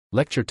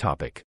Lecture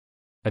topic: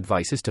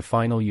 Advices to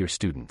final year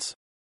students.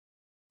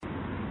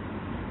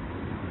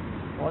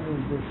 One is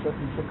there's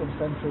certain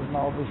circumstances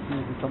now, obviously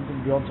it's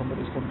something beyond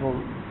somebody's control.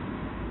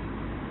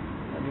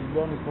 And it's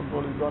beyond his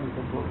control, it's beyond his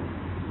control.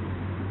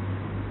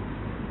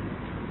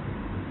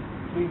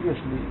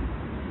 Previously,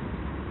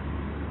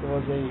 there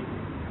was a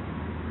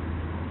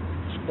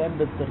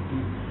standard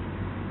tertib.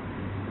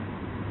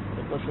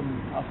 The person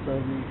after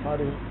the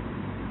Faril,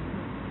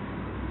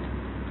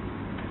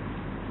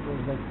 it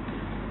was like,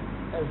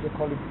 as they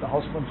call it, the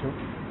housemanship.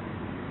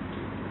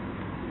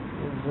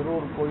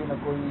 Zarur koi na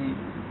koi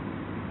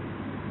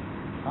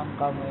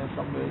khanqa mein,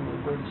 somewhere you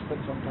will go and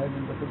spend some time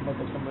in the khidmat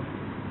of somebody,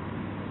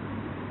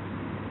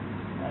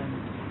 and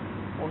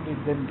only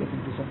then get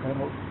into some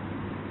kind of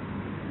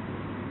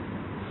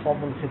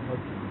formal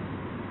khidmat.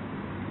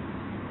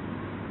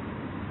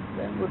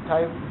 Then with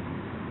time,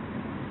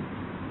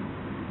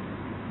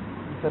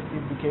 the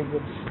tertib became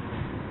that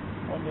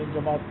only in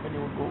Jamaat when you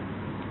would go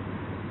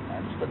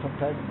and spend some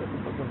time in the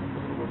khidmat of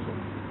somebody also.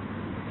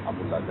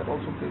 Alhamdulillah, that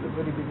also played a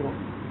very big role,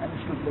 and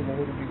still plays a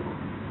very big role.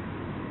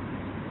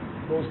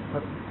 Those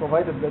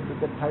provided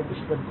that time is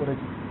spent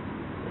correctly,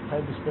 that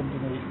time is spent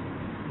in a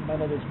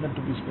manner that's meant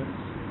to be spent.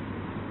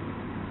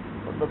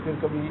 But फिर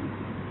कभी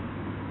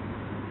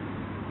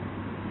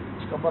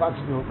इसका बरअक्स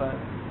भी होता है.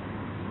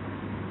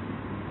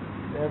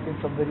 There have been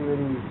some very,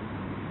 very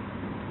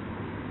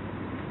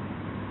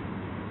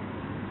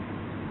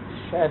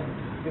sad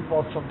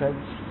reports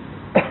sometimes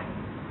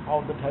how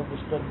the time was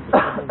spent,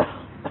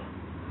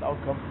 the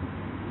outcome.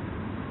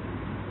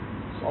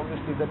 So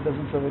obviously that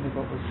doesn't serve any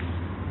purpose.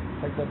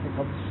 In fact, that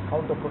becomes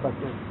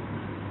counterproductive.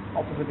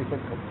 Opposite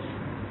effect comes.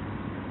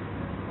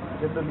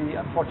 Generally,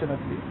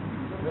 unfortunately,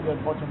 very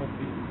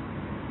unfortunately,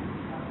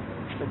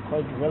 it's been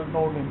quite well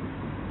known in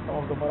some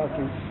of the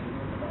Marathis,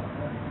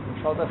 the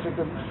South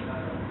Africans,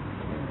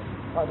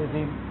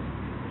 Faridin,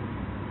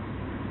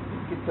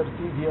 इनकी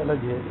तरतीब ही अलग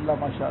है, इल्ला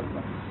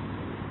माशाअल्लाह.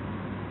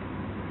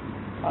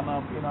 खाना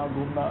पीना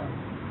घूमना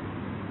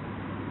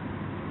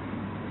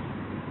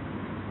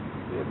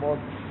ये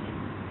बहुत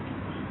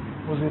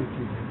मुज़िर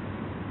चीज़ है.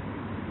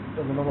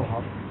 Does a lot of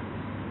harm.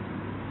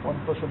 One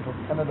person from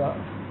Canada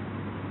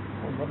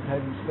was one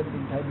time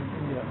spending time in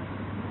India,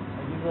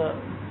 and he's an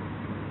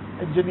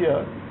engineer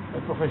by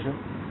profession,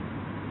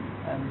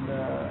 and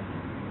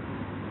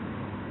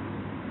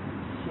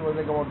he was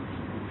like about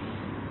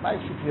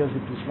 5-6 years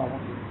into Islam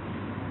only.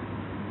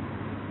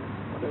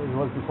 Whatever he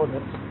was before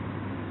that,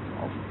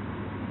 of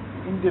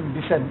Indian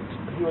descent,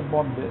 but he was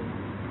born there.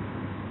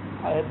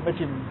 I had met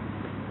him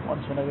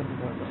once when I went to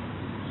Canada,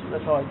 so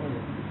that's how I knew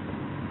him.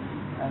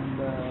 And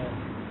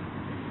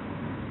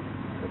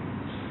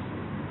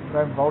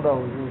Ibrahim Bauda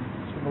was in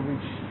Sumo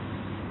Beach,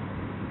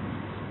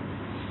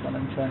 Sun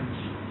and Sands.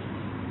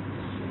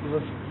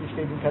 He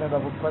stayed in Canada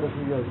for quite a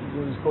few years. He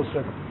was his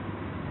co-sec.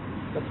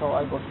 That's how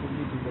I got to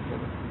meet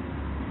him.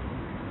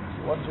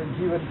 So once when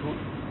he went to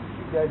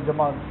India in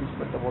Jamaat, he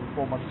spent about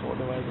 4 months or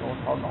whatever, I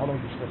don't know how long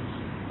he spent.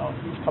 Now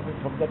he's coming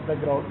from that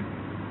background,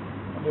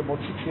 only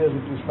about 6 years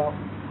into Islam,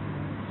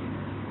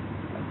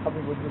 and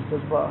coming with this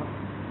jazba.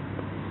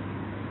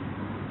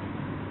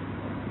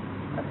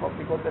 I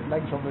probably got that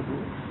line somewhere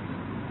too.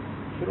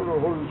 He wrote a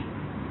whole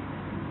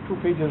 2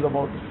 pages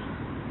about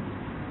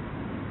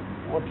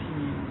what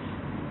he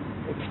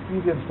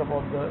experienced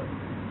about the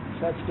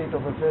sad state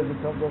of affairs in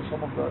terms of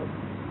some of the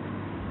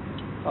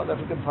South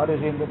African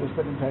Farizin that were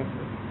spending time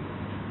with.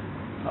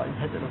 Now he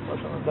had a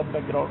person of that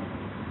background,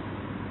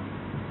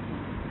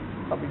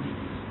 coming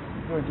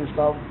new to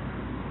Islam,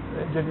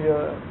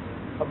 engineer,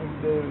 coming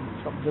there,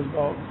 some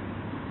jazba.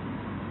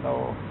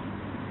 Now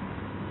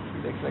he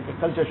makes like a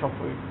culture shock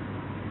for him.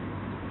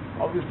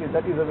 Obviously,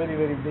 that is a very,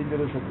 very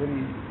dangerous and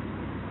very,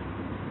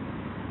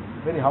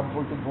 very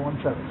harmful thing for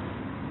oneself.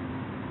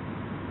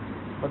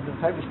 But the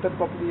time is spent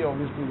properly,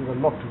 obviously, there's a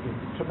lot to do,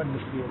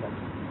 tremendously a lot.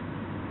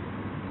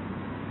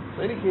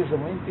 So, in any case, the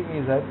main thing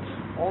is that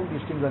all these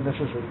things are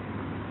necessary.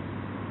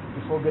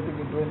 Before getting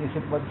into any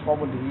khidmat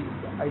formally,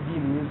 the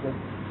ideal is that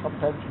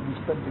sometimes you be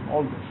spent in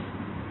all this.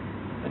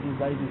 That is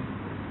the ideal.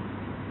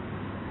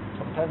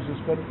 Sometimes you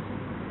spend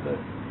the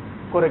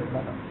correct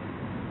manner,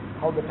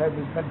 how the time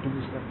is meant to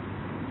be spent.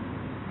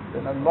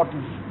 Then a lot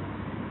is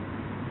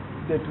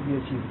there to be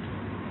achieved.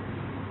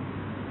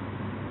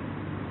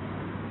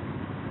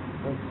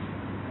 But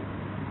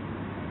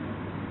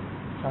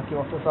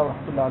Shakir Akhtar Sahib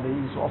Rahmatullah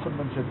Alayhi is often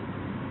mentioned,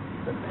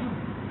 that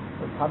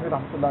Khamir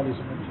Rahmatullah Alayhi is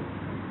mentioned.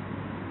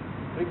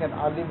 Bring an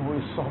alim who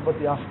is sohbat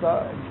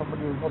yafta and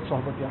somebody who is not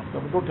sohbat yafta,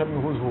 but don't tell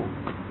me who's who.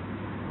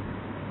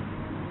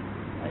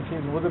 And he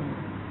says within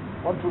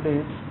 1-2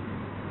 days,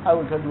 I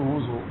will tell you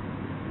who's who.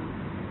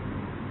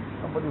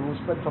 Somebody who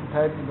spent some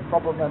time in the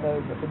proper manner,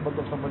 in the khidmat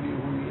of somebody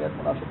who he had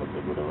munasabat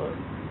with, whatever,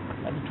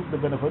 and he took the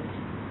benefits,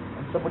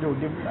 and somebody who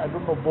didn't. I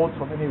don't know both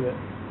from anywhere.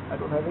 I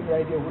don't have any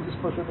idea who this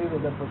person is or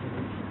that person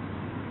is.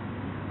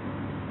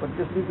 But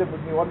just leave them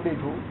with me 1 day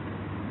too,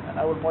 and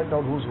I will point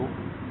out who's who.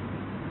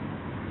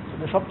 So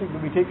there's something to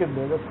be taken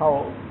there. That's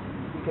how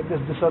we can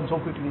just discern so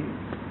quickly.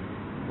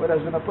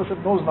 Whereas when a person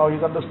knows now,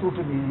 he's under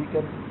scrutiny, he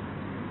can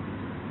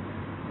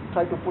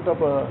try to put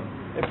up a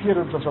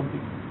appearance of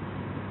something.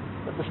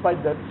 But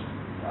despite that,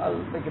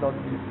 I'll make it out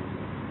immediately.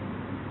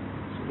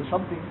 So there's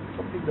something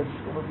that's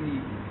going to be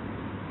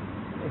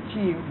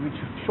achieved which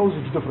shows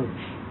its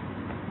difference.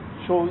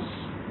 Shows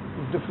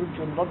its difference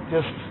in not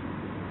just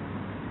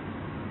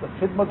the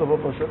khidmat of a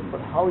person,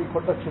 but how he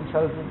conducts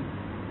himself in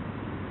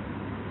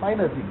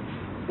minor things,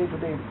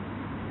 day-to-day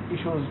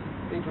issues,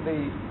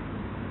 day-to-day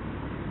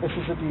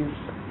necessities.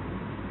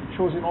 It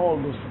shows in all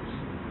those things.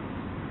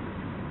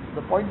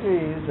 The point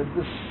is that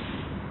this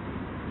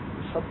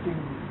is something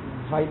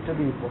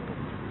vitally important,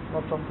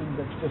 not something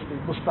that's just a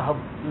mustahab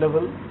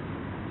level,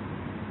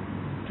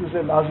 which is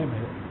a lazim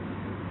here.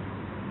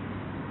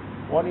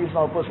 One is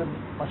now a person,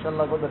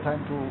 mashallah, got the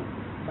time to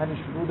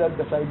manage to do that.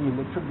 That's ideal.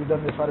 It should be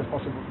done as far as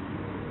possible.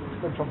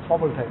 Spend some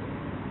formal time,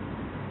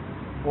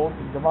 both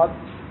in Jamaat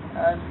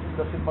and in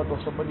the khidmat of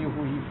somebody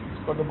who he's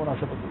got the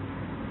munasabat with.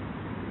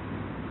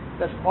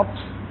 That's not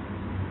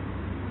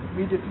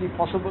immediately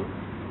possible.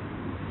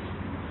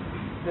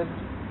 Then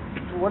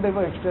to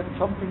whatever extent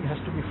something has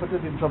to be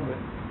fitted in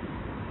somewhere.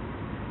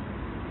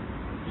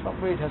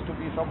 Somewhere it has to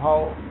be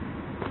somehow,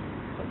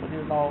 somebody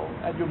is now,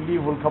 annual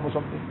leave will come or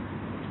something.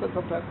 Spend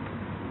some time.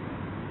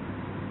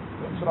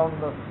 Once around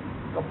the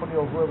company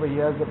of whoever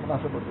he has the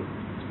munasabat with.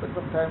 Spend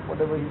some time,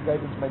 whatever his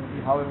guidance might be,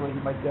 however he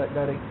might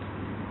direct.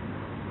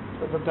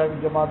 Spend some time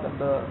in Jamaat and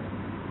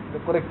the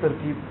corrector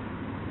team.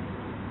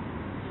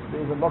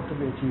 There is a lot to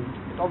be achieved.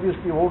 It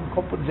obviously won't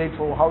compensate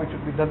for how it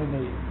should be done in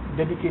a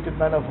dedicated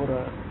manner for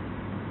a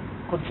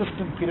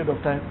consistent period of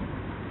time.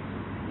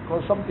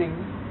 Because something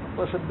a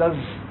person does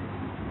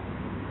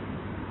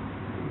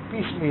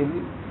piecemeal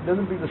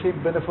doesn't bring the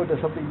same benefit as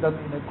something done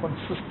in a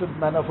consistent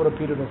manner for a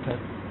period of time.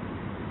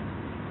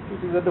 Two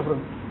things are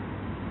different.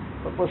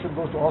 A person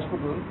goes to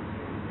hospital,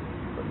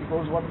 but he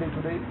goes one day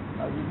today,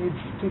 he needs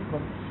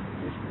treatment.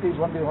 He stays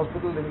one day in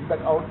hospital, then he's back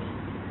out.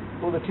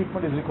 So the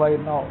treatment is required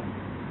now.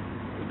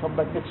 He'll come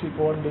back next week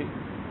for one day.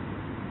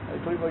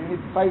 I told him, you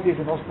need 5 days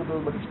in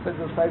hospital, but he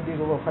spends those 5 days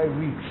over 5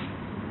 weeks.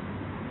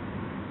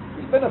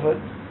 He'll benefit.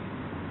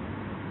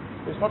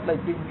 It's not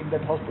like being in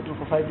that hospital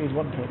for 5 days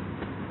one time.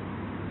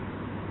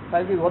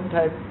 5 days one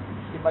time,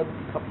 he might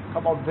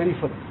come out very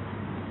fit.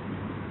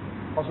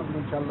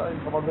 Possibly, inshallah,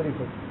 he'll come out very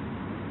fit.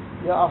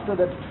 Yeah, after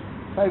that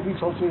 5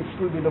 weeks also, he'll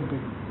still be limping.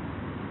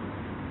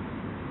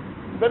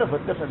 He'll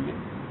benefit, definitely.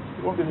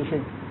 It won't be the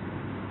same.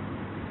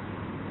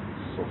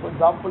 So, for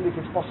example, if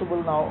it's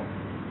possible now,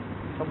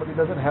 somebody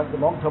doesn't have the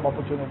long-term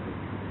opportunity.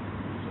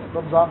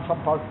 So, Ramzan,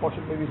 some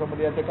portion, maybe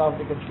somebody at Tekaf,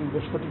 they can still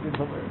just put it in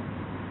somewhere.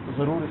 So,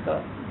 zarur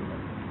iska,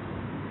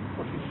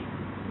 koshis,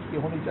 iski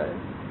honi chahiye.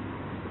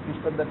 Please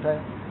spend that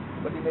time,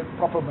 but in a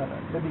proper manner,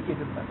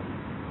 dedicated manner.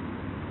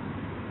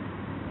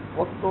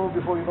 What though,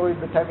 before you know it,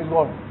 the time is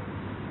gone.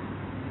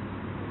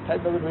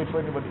 Time doesn't wait for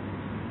anybody.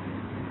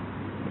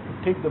 But to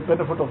take the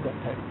benefit of that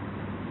time.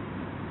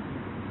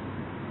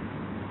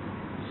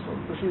 So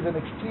this is an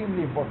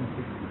extremely important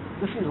thing.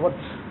 This is what,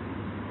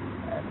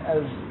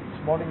 as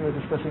this morning we were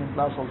discussing in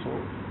class also,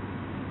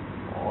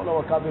 all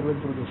our Kabir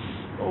went through this.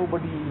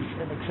 Nobody is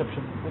an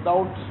exception.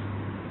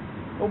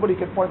 Nobody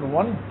can point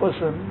one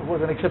person who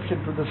was an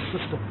exception to this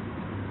system,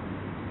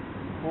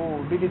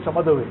 who did it some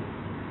other way.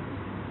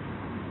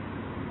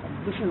 And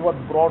this is what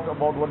brought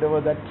about whatever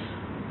that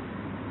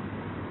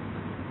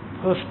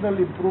personal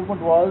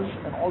improvement was,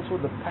 and also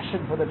the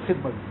passion for that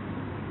khidmat.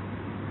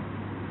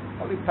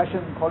 Call it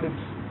passion, call it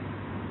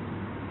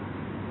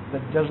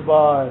that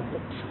jazba,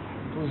 that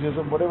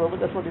enthusiasm, whatever, but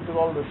that's what it is,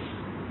 all this.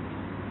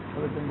 So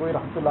that in Goy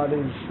Rahmatullah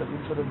Alayh's, that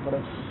incident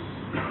perhaps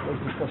was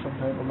discussed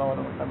sometime, Allah,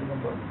 I can't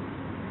remember.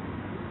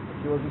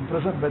 He was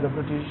imprisoned by the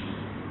British,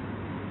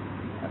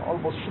 and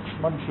almost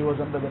 6 months he was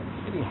under the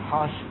very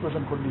harsh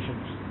prison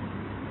conditions.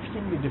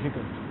 Extremely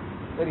difficult,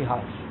 very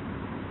harsh.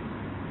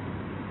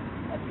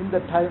 And in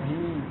that time he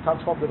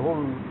transformed the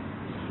whole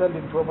cell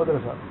into a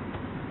madrasa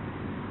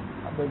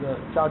under the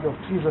charge of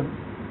treason,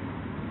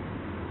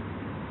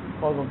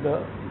 because of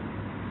the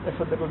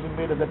effort that was being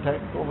made at that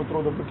time to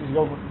overthrow the British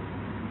government.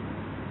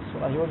 So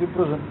now he was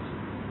imprisoned,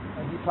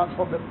 and he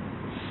transformed that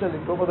cell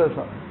into a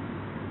madrasa.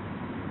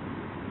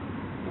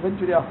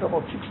 Eventually, after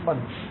about 6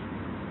 months,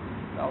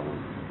 now the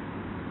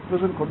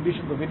prison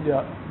conditions of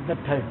India at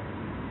that time,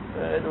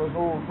 there was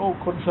no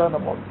concern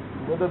about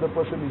whether the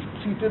person is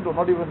treated or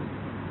not, even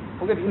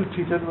forget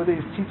ill-treated, whether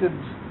he's treated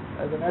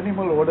as an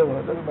animal or whatever,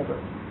 it doesn't matter.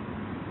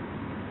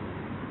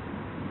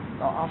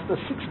 Now, after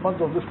 6 months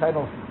of this kind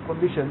of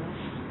conditions,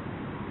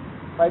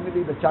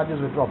 finally the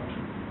charges were dropped.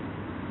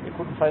 They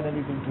couldn't find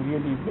anything to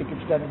really make it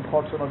stand in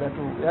court, so now they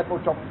had no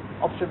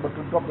option but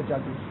to drop the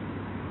charges.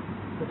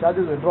 The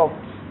charges were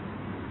dropped.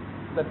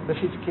 That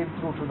message came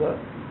through to the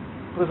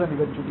prison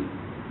eventually,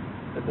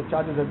 that the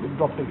charges have been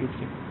dropped against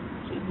him.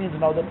 So it means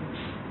now that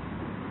it's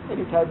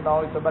any time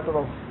now, it's a matter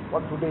of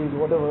 1-2 days,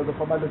 whatever the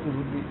formalities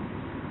would be,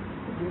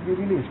 it will be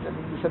released and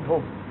will be sent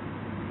home.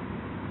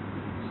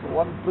 So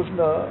one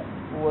prisoner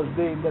who was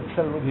there in that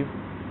cell with him,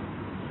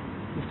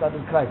 he started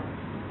crying.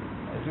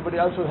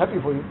 Everybody else was happy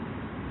for him.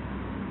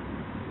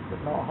 But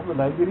now,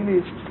 alhamdulillah, he'll be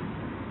released.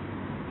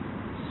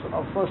 So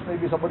now first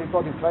maybe somebody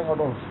thought he's crying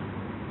out of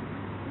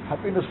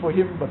happiness for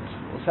him, or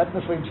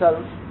sadness for himself,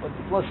 but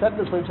it was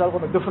sadness for himself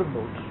on a different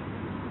note.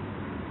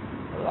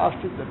 I asked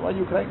him that, why are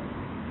you crying?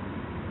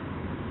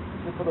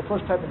 He said, for the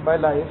first time in my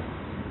life,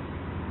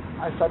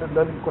 I started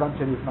learning Quran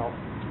Sharif now.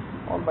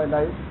 All my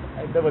life,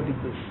 I never did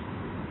this.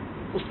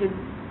 Muslim,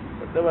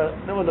 but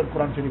never learned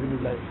Quran Sharif in his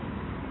life.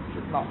 He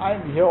said, now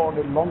I'm here on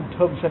a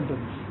long-term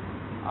sentence.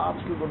 I'm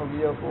still going to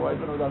be here for, I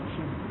don't know, I'll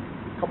see,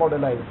 come out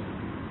alive.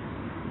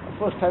 The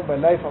first time in my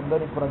life, I'm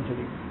learning Quran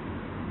Sharif.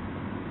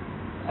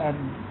 And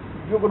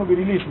you're going to be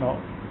released now,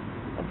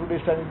 and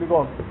today's time you'll be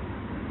gone.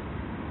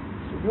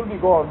 So you'll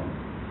be gone,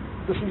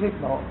 this is it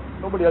now,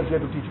 nobody else here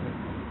to teach me.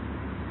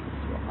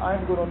 So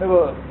I'm going to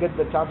never get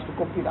the chance to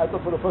complete. I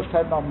thought for the first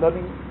time now I'm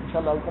learning,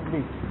 inshallah I'll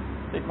complete.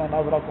 Take my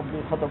nazra,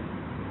 complete, khatam.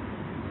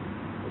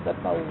 So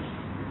that now is,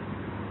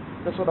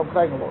 that's what I'm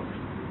crying about.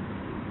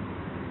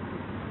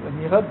 When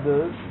he heard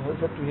this, I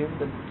said to him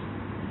that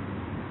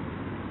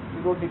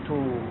you don't need to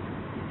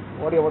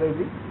worry about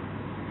anything.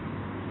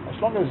 As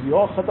long as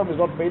your khatam is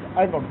not made,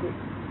 I'm not going.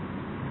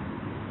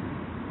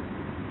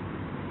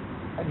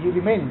 And he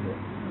remained there.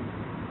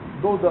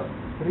 Though the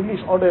release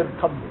order had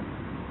come there,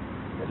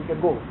 that he can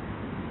go.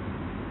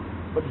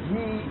 But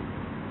he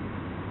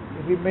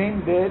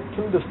remained there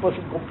till this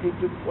person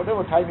completed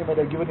whatever time he might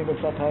have given him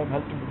extra time,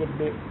 helped him to get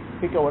the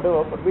pick or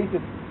whatever, but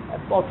waited and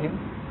taught him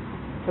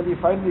till he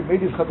finally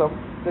made his khatam,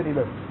 then he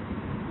left.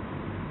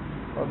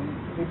 Or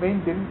he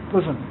remained in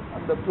prison,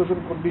 under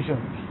prison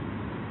conditions.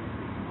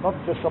 Not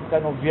just some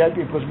kind of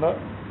VIP prisoner,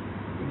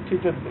 being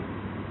treated in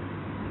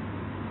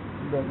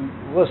the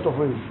worst of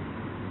ways.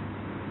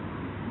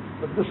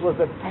 But this was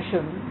that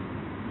passion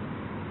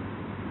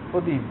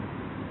for Deen.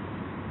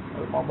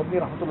 Muhammad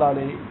Mir Rahmatullah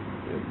alayhi,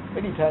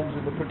 many times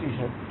when the British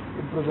had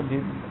imprisoned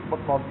him, but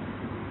not.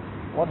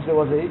 Once there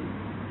was a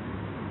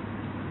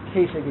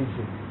case against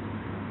him.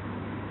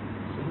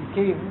 So he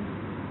came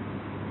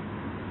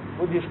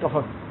with his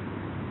kafan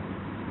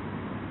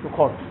to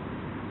court.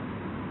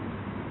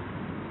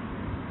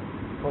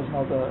 Because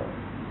now the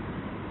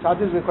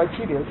charges were quite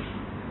serious.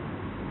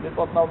 They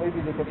thought now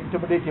maybe they can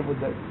intimidate him with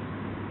that.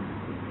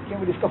 He came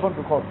with his kafan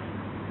to court.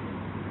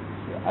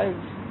 So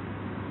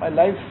my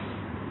life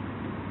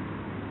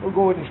will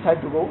go when it's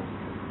time to go,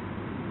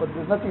 but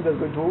there's nothing that's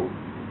going to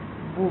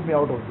move me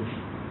out of this.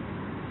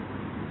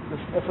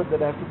 This effort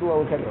that I have to do, I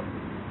will carry on.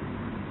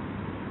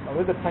 Now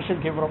where that passion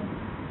came from?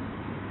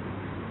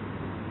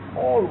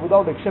 All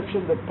without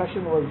exception, that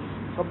passion was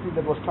something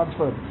that was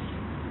transferred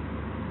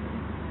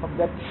from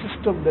that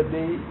system that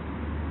they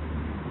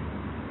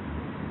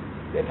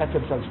attach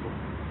themselves to.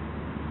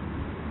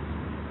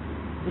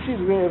 This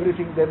is where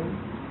everything then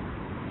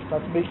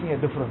starts making a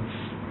difference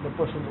in the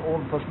person's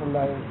own personal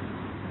life,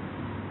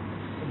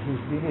 in his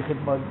dini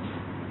khidmat,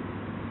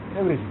 in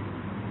everything.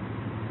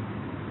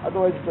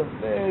 Otherwise it's a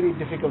very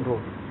difficult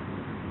road.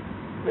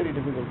 Very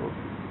difficult road.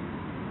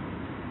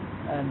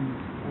 And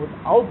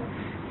without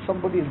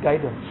somebody's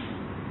guidance,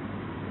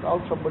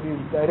 without somebody's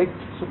direct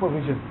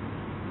supervision,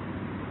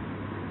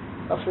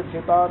 Nafs and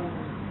Shaitan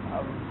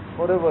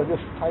forever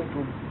just try to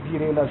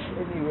derail us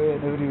anywhere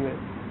and everywhere.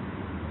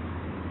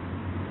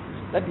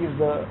 That is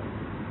the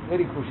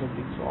very crucial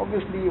thing. So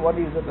obviously one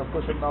is that a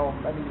person now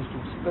manages to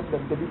spend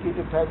that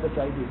dedicated time, that's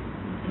the ideal.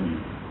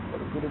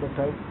 For a period of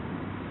time,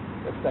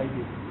 that's the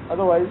ideal.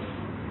 Otherwise,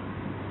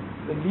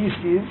 the least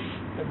is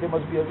that there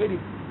must be a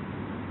very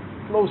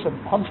close and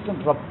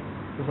constant rub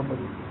to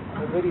somebody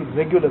on a very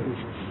regular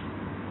basis.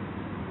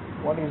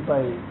 One is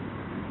by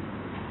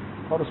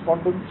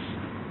correspondence,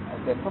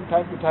 and then from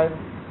time to time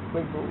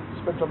going to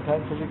spend some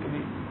time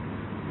physically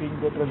being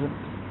there present,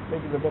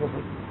 taking the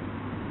benefit.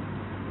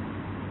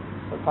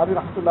 But Qadi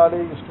Rahmatullah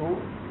alayhi used to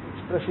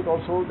express it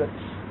also that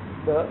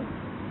the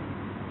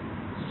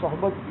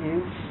sohbat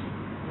is,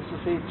 used to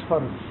say it's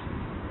farz.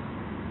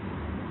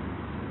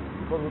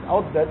 Because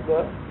without that,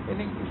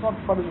 meaning it's not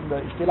farz in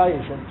the istilahi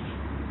sense,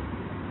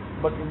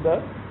 but in the,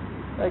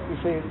 like we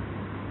say,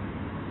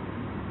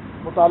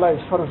 mutala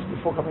is farz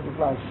before coming to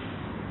class.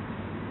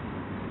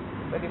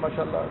 Many,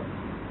 mashallah,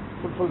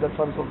 fulfill that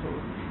farz also.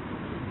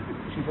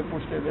 She said,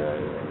 पूछते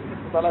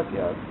mutala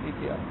किया, ये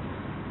किया.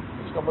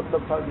 इसका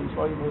मतलब था कि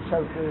sorry वो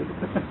self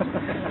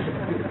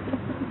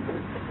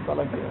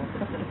mutala किया.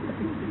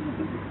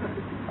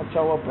 अच्छा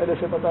हुआ पहले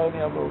से बताया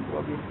नहीं आप लोगों को,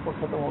 अभी वो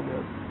खत्म हो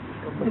गया.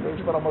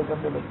 इस पर अमल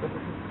करने लगते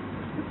हैं.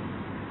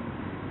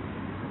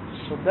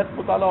 So that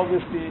mutala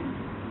obviously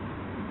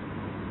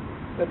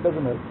that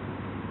doesn't help.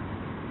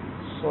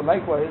 So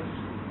likewise,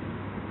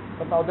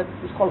 but now that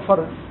is called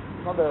farz,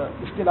 not the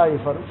istilahi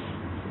farz.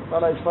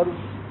 Mutala is farz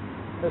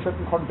in a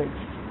certain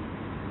context.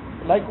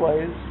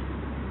 Likewise,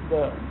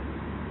 the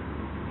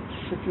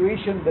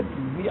situation that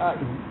we are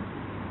in,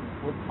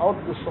 without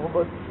the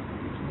sohbat,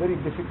 it's very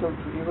difficult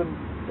to even,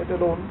 let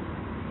alone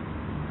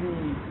be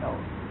now.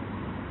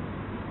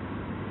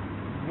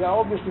 We are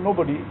obviously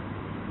nobody,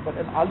 but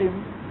an alim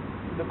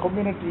in the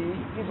community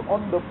is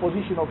on the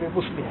position of a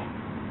Muslim.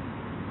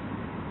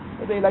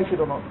 Whether he likes it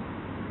or not.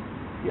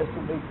 He has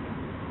to make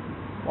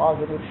wa'az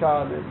and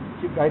irshad and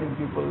keep guiding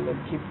people and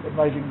keep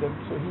advising them.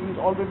 So he is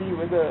already,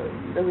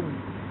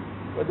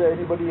 whether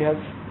anybody has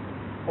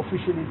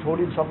officially told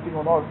him something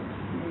or not,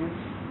 he is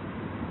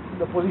in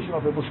the position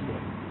of a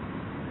Muslim.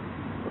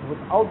 But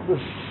without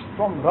this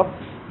strong Rabb,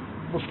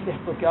 मुस्लिह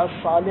तो क्या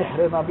सालिह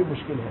रहना भी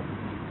मुश्किल है.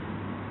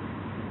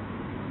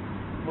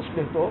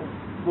 मुस्लिह तो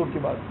दूर की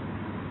बात,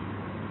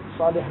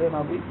 सालिह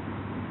रहना भी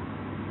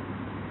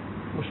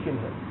मुश्किल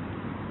है.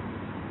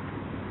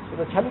 So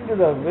the challenges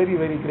are very,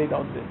 very great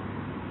out there.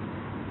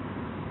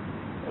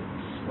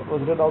 That's what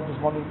was read out this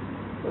morning.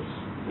 बस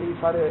यही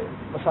सारे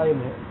मसाइल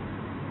है.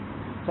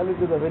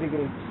 Challenges are very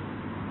great,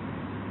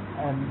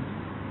 and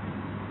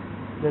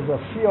there's a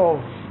fear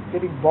of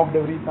getting bogged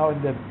every now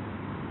and then.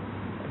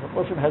 If a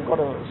person has got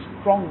a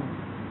strong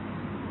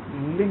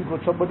link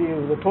with somebody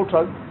with a tow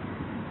truck,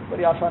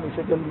 बड़ी आसानी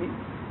से जल्दी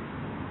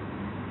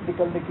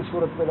निकलने की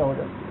सूरत पैदा हो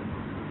जाती है.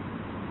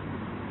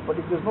 But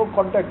if there's no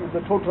contact with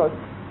the tow truck,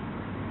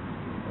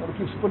 it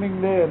keeps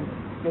spinning there and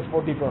gets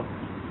more deeper.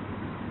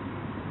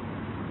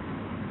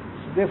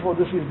 So therefore,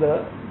 this is the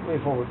way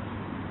forward.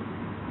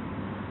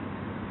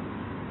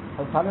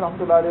 Al-Thani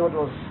Rahmatullah, what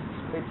was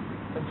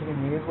mentioning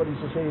here, what he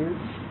used to say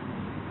is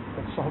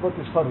that Sohbat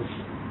is farz.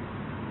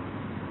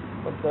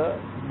 But the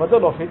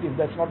badal of it, if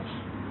that's not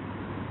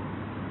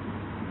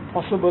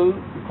possible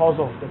because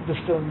of the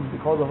distance,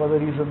 because of other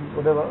reasons,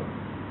 whatever,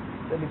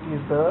 then it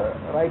is the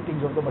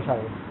writings of the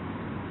Mashayikh,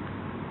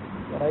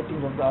 the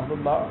writings of the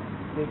Ahlullah,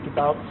 their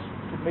kitabs,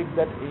 to make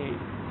that a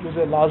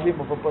juz-e lazim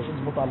of a person's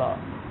mutala.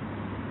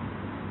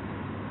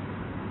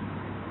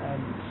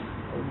 And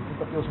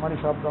Taqi Usmani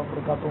Sahab का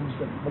बरकातुम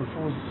से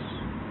मलफूज,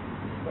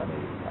 यानी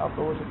आप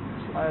लोगों से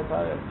सुनाया था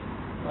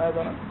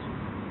ना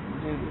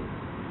जी,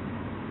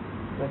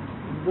 that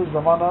in this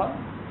zamana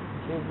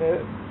मैं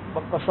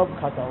कसम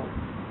खाता हूँ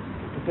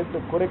to get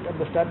the correct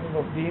understanding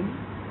of deen,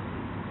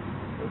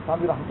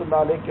 Thanvi रहमतुल्लाह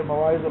अलैह के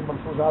मवाइज़ और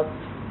मलफूजात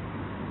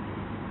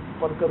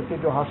पढ़ करके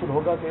जो हासिल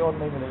होगा कहीं और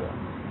नहीं मिलेगा.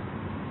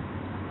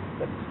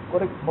 That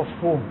correct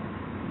mafhum,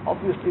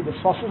 obviously the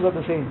sources are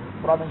the same,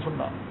 Quran and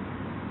Sunnah,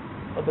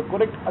 but the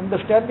correct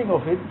understanding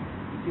of it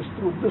is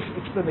through this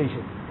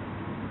explanation.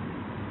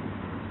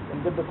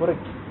 And get the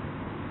correct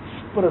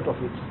spirit of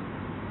it.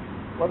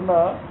 वरना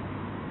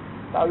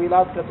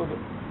तावीलात का तो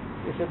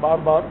जैसे बार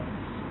बार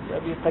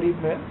अभी करीब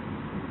में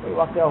कोई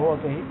वाक़या हुआ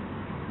कहीं,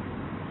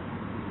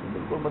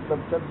 बिल्कुल मतलब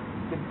चंद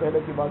दिन पहले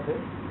की बात है,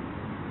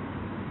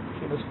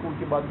 किसी ने स्कूल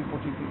की बात भी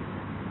पूछी थी,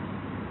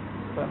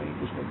 पता नहीं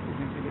किसने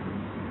पूछी थी, लेकिन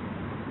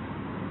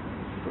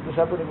so this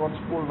happened in one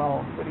school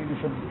now very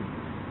recently.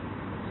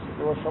 So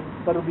there was some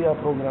तरबिया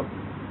programme.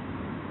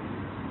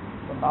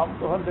 तो नाम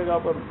तो हर जगह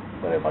पर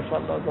बड़े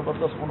माशाल्लाह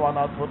ज़बरदस्त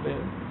उन्वानात होते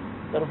हैं,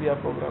 तरबिया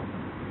programme,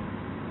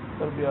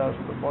 तरबिया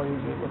so the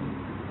boys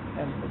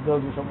and the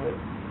girls were somewhere.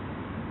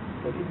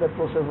 But in that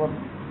process, one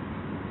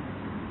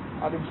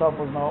Alim Sahib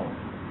was now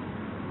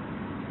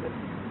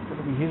going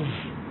to be his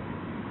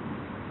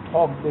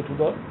talk there to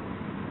the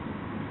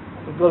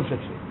girls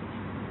section.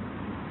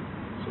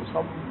 So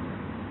some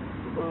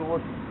people who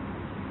were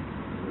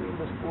in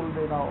the school,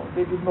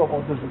 they didn't know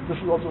about this. This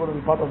is also going to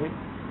be part of it.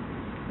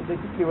 And they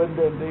quickly went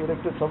there and they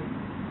erected some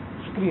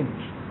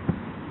screens.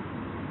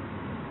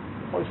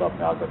 और साहब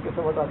ने आकर के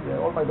सब हटा दिया.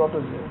 All my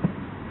daughters there.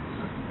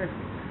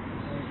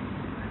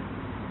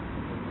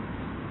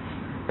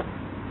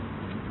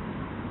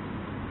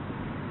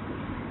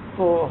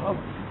 तो अब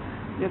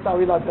ये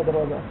तावीलात का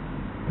दरवाज़ा,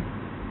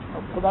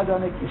 अब खुदा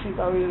जाने किसी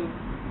तावील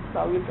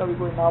का भी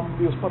कोई नाम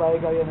भी उस पर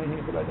आएगा या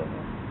नहीं, खुदा जाने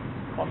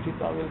कौन सी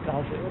तावील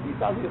कहाँ से. अभी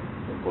तावील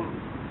बिल्कुल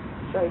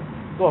शायद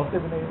 2 हफ्ते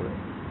भी नहीं हुए.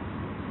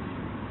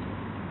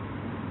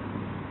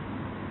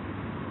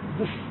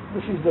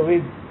 This is the way,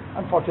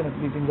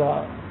 unfortunately, things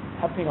are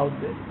happening out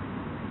there.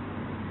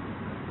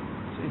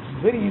 So it's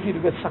very easy to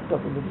get sucked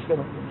up into this kind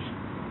of things.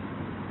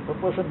 If a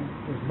person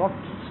is not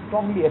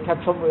strongly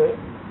attached somewhere,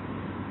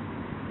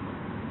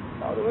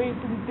 now the way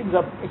things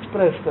are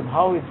expressed and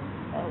how it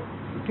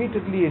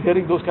repeatedly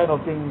hearing those kind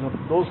of things, or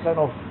those kind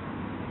of,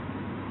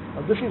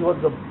 this is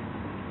what the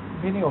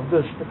meaning of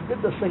this. But to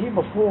get the Sahih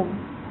mafhum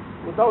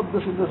without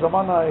this in the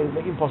zamana is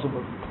like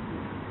impossible.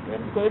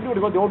 Because everybody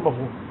got their own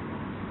mafhum.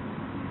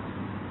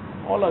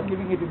 All are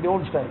giving it in their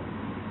own style.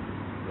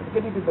 And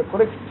get it in the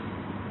correct,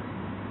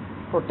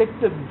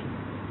 protected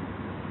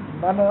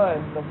manner,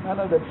 and the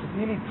manner that's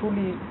really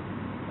truly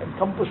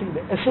encompassing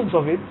the essence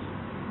of it.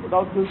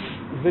 Without this,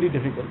 it's very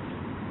difficult.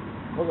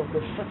 Because of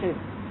there's such a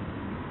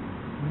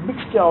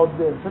mixture out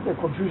there, such a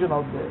confusion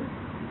out there.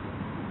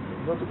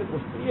 You have to get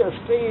this clear,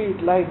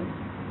 straight line,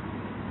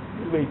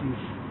 the way it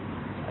is.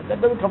 And that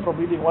doesn't come from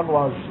reading one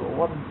waz or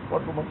one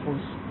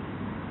mafuz.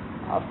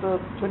 After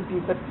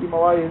 20, 30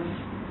 mawaiz,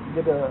 you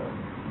get a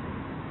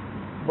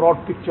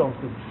broad picture of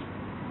things.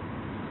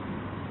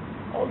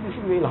 All this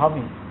is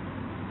ilhami.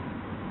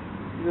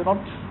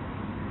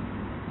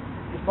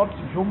 It's not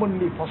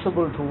humanly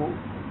possible to,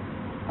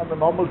 under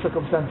normal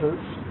circumstances,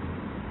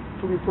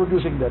 to be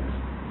producing that.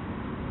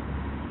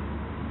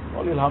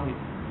 All ilhami.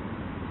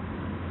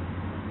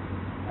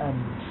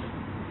 And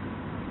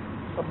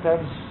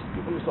sometimes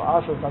People used to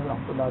ask us, Nazir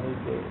Rahmatullah alayhi,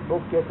 ke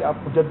log kehte aap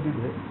mujaddid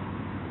hai.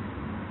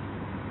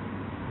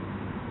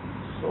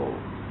 So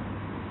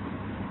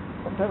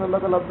sometimes Allah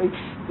Ta'ala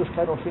makes this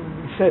kind of thing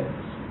be said.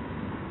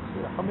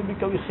 हमें भी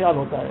कभी ख्याल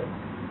होता है.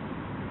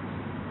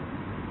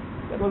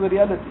 That was the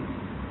reality.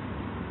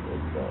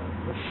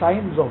 The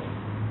signs of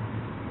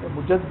a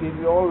mujaddid,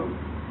 we all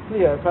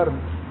clear,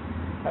 apparent.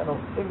 Kind of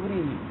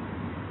every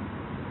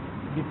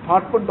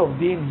department of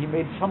deen, he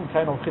made some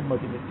kind of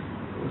khidmat in it.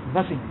 There was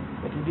nothing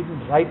that he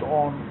didn't write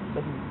on,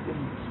 that he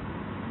didn't.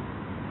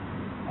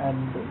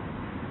 And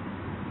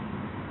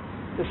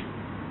just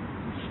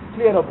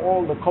clear up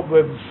all the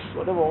cobwebs,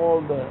 whatever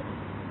all the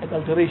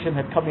adulteration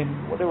had come in,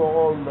 whatever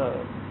all the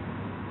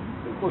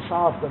bilkul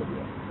saaf kar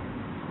diya.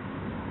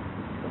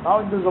 Now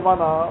in this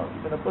zamana,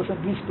 when a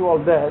person reaches to all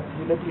that,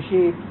 he'll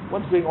appreciate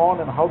what's going on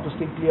and how to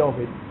stay clear of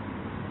it.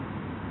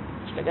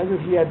 It's like as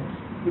if he had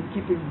been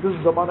keeping this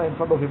zamana in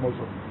front of him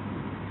also.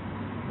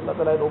 Allah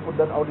Ta'ala had opened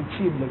that out, it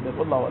seemed like that,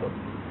 Wallahu alam.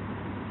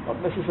 Not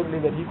necessarily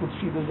that he could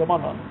see this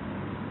zamana,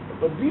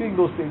 but reading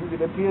those things, it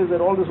appears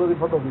that all this was in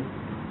front of him.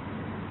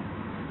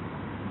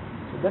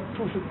 So that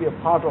too should be a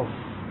part of.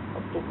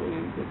 अब तो कोई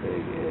कहते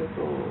हैं ये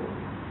तो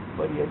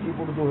बड़ी अजीब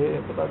उर्दू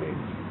है, पता नहीं.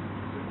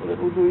 Well,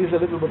 Urdu is a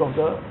little bit of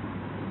the,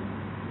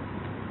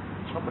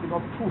 somebody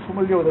not too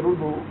familiar with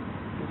Urdu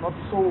is not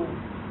so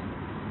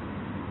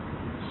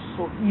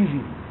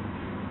easy,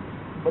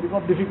 but it's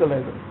not difficult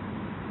either.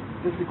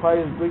 This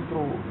requires going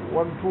through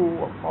 1,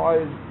 2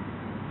 hours.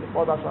 ये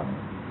बहुत आसान है.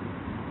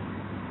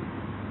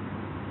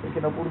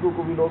 लेकिन अब उर्दू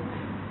को भी लोग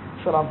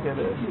सलाम कह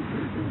रहे हैं.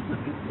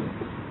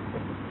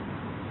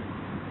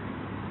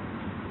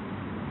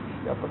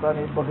 या पता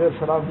नहीं बगैर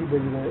सलाम ही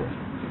भेज रहे हैं.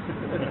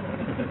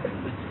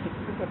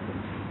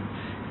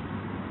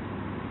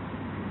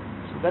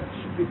 So that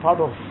should be part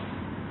of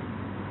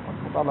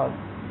Mutala.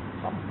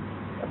 Some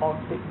amount,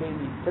 take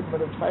maybe 10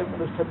 minutes, 5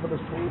 minutes, 10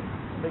 minutes to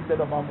make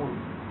that a mamul.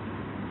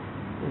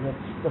 That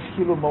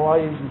Tashkilul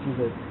Mawaiz, which is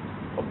a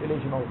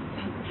compilation of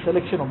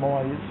selection of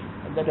Mawaiz,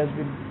 and that has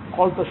been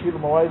called Tashkilul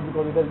Mawaiz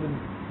because it has been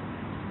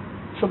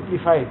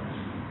simplified.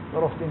 A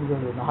lot of things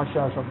in the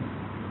Nahasha, some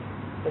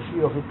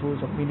tashkil of it too,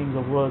 some meanings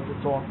of words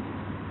and so on.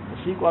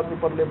 उसी को आदमी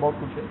पढ़ ले बहुत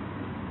कुछ है.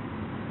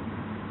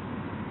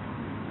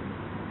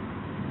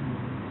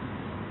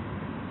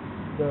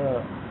 The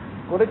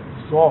correct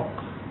zawq,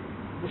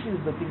 this is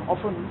the thing.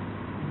 Often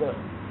the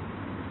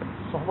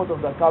sohbat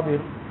of the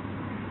akabir,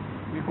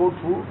 we go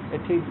to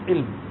attain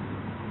ilm,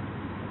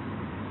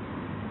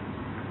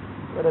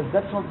 whereas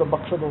that's not the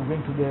maqsad of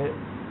going to the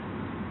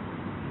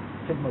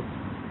khidmat.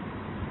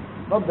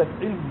 Not that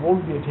ilm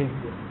won't be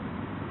attained there.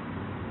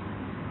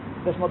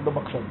 That's not the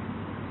maqsad.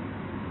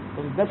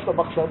 Because if that's the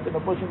maqsad, then a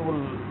person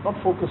will not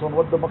focus on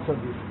what the maqsad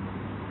is.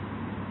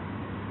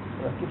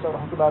 Hakim Sahib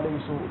Rahmatullah Alayhi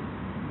used to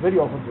very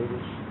often say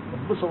this. In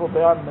the midst of a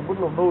bayan, in the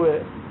middle of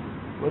nowhere,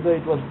 whether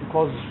it was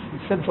because he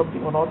said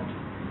something or not,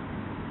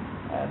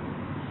 and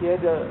he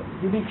had a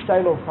unique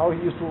style of how he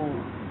used to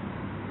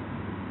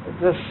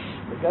address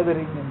the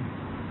gathering, and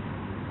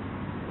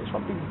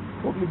something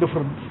totally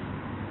different.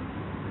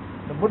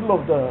 In the middle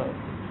of the,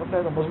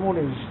 sometimes the mazmoon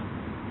is,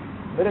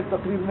 मेरे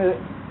तकरीर में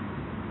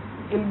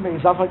इल्म में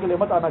इजाफा के लिए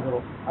मत आया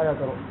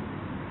करो.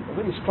 A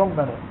very strong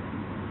manner.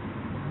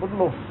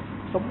 Middle of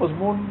some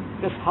mazmoon,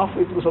 just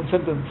halfway through some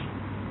sentence,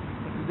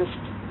 just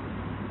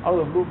out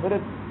of the blue, मेरे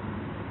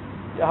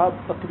यहाँ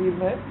तकरीर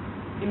में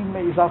इल्म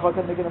में इजाफा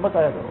करने के लिए मत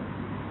आया करो.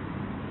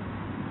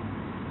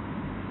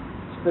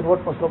 So then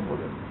what must come for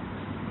them?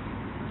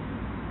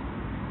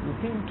 The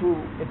thing to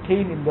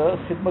attain in the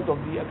khidmat of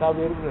the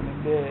akabir and in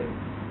the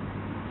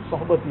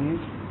sohbat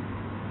is,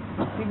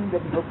 the thing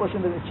that if a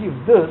person has achieved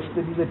this,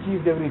 then he's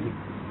achieved everything.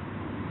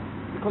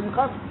 Because you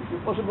can't,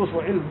 if a person goes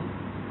for ilm,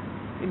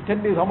 in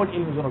 10 days how much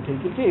ilm is going to take?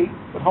 He'll take,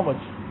 but how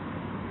much?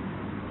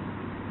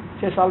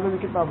 6 साल में भी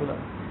कितना मिला?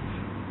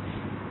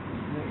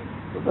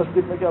 तो 10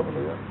 दिन में क्या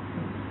मिलेगा?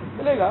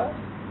 मिलेगा,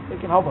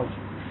 लेकिन how much?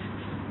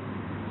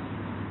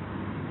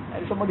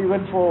 And somebody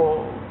went for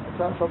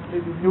some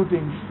maybe new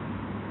things,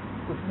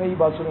 कुछ नई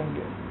बात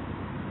सुनेंगे,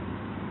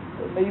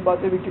 तो नई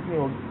बातें भी कितनी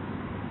होगी?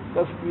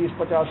 10, 20,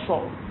 50,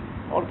 100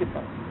 और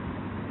कितना?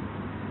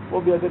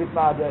 वो भी अगर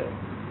इतना आ जाए,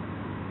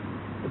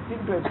 the thing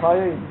to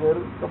acquire in their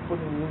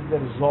company is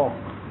their zawq.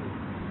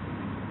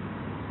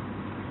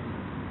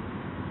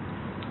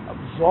 अब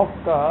zawq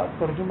का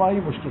तर्जुमा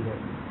ही मुश्किल है.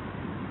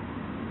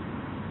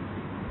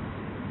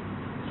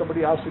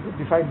 Somebody asks you to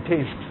define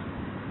taste.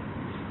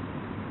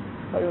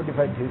 How do you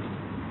define taste?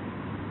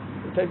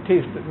 You say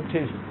taste, you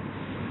taste.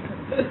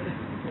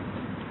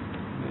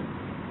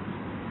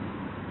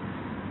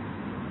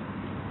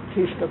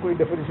 Taste का कोई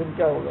definition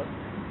क्या होगा?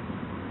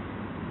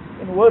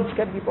 And words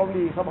can be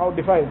probably somehow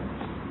defined,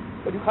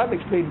 but you can't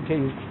explain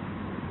taste.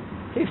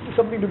 Taste is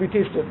something to be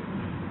tasted.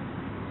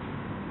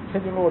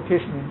 Then you know what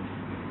taste means.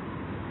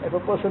 If a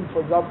person,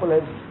 for example,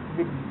 has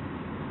been,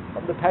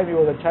 from the time he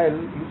was a child,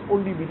 he's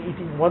only been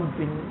eating one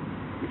thing,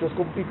 it was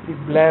completely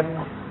bland,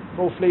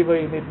 no flavor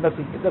in it,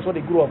 nothing. That's what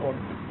he grew up on.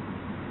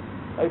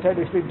 I try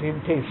to explain to him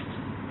taste.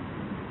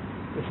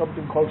 There's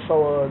something called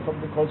sour,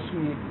 something called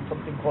sweet,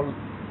 something called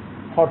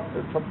hot,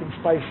 and something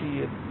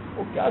spicy. And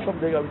वो क्या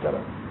समझेगा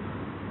बेचारा?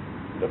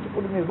 You have to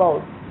put in his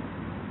mouth.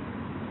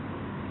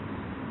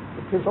 तो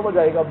फिर समझ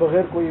आएगा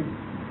बगैर कोई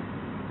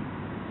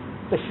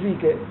तशरीह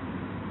के.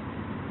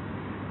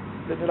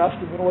 Then you'll ask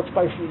him, you know what's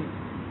spicy?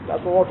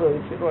 Glass of water.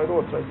 He'll say, no, I know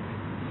what's spicy.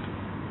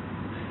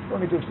 Don't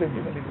need to explain to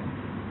him anything.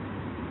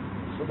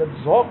 So that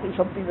zawq is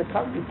something that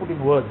can't be put in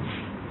words.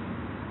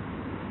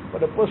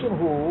 But a person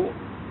who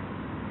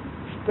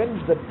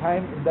spends the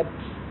time in that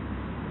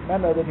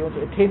manner that he wants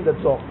to attain that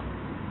zawq,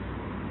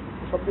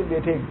 something they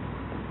attain.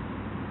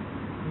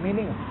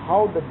 Meaning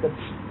how that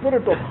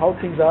spirit of how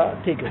things are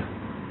taken,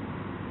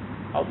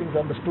 how things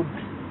are understood.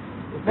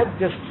 It's not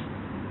just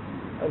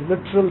a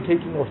literal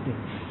taking of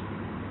things.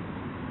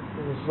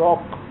 There's a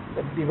zawq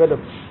that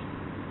develops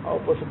how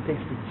a person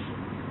takes things.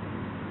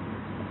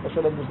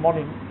 Masalan, this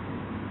morning,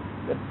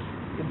 that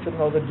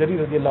incident of the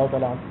Jarir radiallahu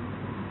ta'ala,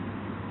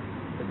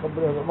 the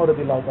company of Umar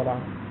radiallahu ta'ala,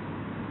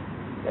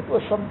 that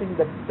was something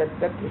that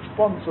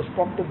response was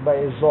prompted by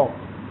a zawq.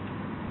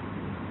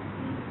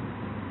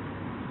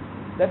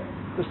 That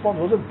response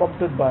wasn't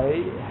prompted by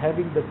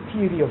having the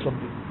theory of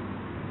something.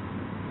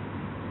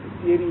 The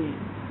theory,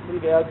 मिल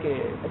गया कि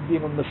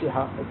ad-din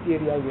al-nasiha, a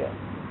theory आ गया.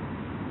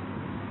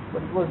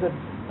 But it was that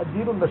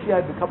ad-din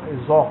al-nasiha had become a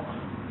zawq,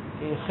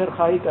 a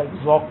khirkhahi का एक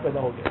zawq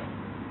पैदा हो गया.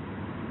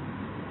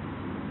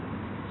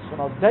 So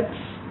now that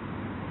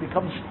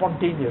becomes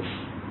spontaneous.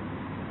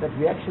 That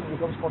reaction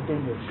becomes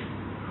spontaneous.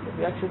 The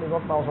reaction is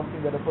not now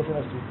something that a person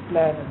has to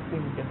plan and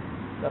think, and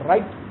the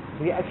right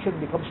reaction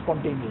becomes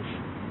spontaneous.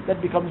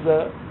 That becomes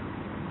the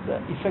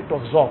effect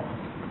of zawq.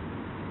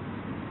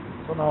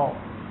 So now,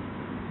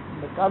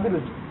 in the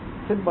Kabir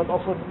khidmat,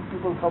 often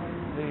people come,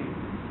 they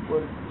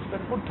will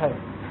spend good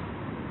time.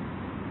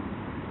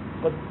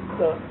 But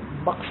the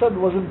maqsad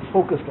wasn't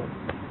focused on.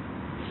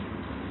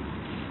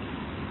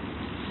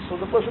 So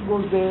the person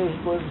goes there,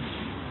 he goes,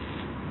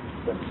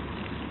 spends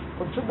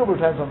considerable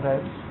time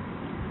sometimes,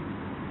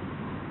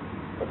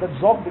 but that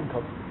zawq didn't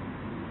come.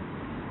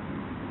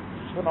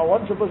 So now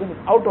once a person is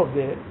out of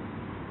there,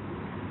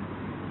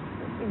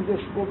 things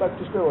just go back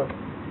to square one.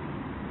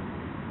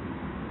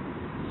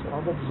 So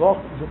now that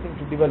zawq is a thing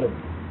to develop.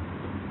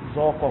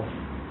 Zawq of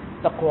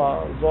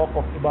taqwa, zawq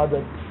of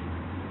ibadat,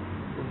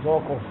 the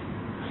zawq of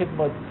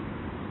khidmat.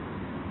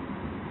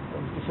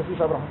 And Mr. Shafi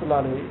Sahib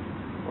rahmatullah alayhi,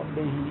 one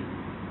day he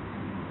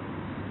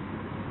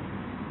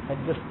had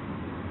just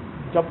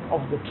jumped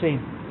off the train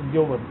in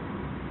Deoband.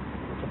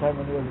 At the time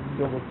when he was in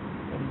Deoband.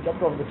 When he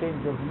jumped off the train,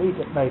 it was late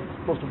at night,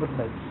 close to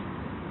midnight.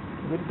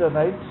 Winter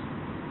night,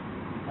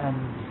 and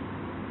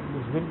in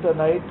this winter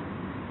night,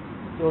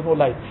 there was no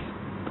lights.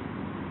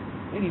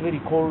 Very,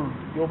 very cold.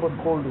 Deoband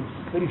cold is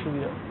very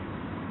severe.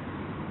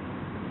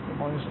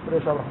 My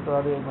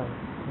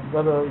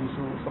brother used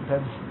to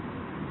sometimes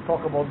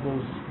talk about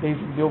those days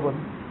in Deoband.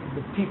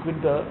 In the peak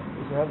winter,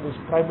 we used to have those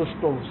primus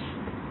stoves.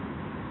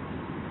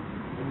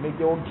 Make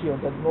your own tea,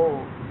 and there's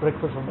no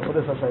breakfast on the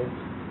Odessa side.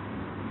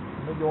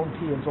 Make your own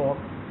tea and so on.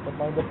 But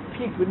now in the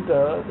peak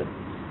winter, the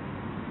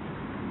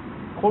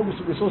cold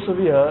used to be so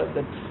severe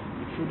that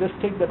if you just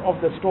take that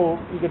off the stove,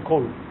 you get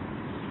cold.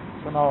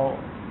 So now,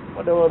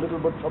 whatever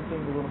little bit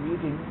something you're going to be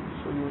eating,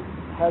 so you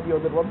have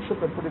your that one sip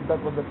and put it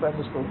back on the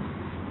primus stove.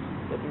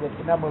 That is that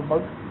enamel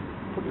mug,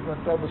 put it on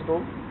the primus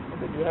stove,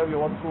 and then you have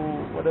your one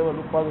food, whatever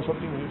lukmas or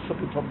something, and you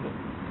sip it from there.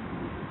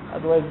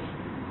 Otherwise,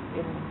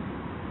 in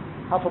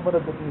half a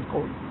minute the thing is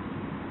cold.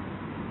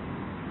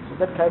 So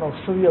that kind of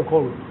severe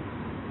cold.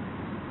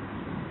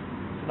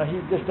 So now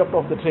he just jumped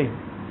off the train.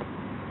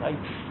 Now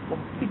it's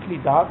completely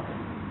dark,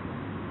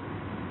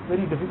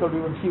 very difficult to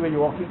even see where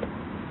you're walking,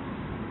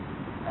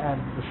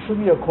 and the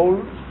severe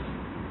cold,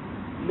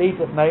 late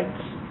at night.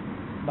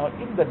 Now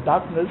in the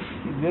darkness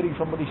he's hearing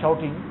somebody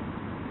shouting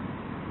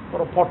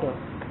for a potter.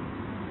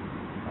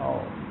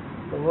 Now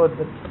the word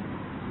that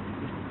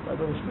I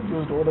don't know is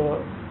used over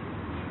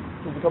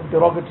to become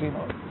derogatory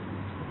now.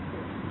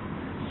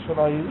 So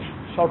now he's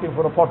shouting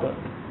for a potter.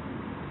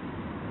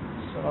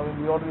 So now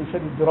when we already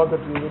said it's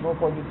derogatory, there's no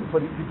point in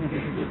repeating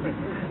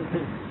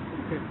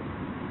it.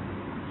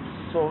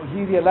 So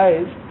he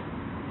realized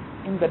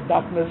in that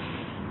darkness,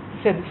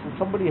 sense that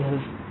somebody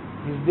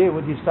he's there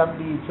with his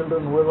family,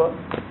 children, whoever,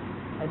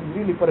 and he's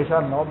really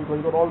pareshan now because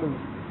he's got all this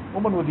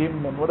woman with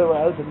him and whatever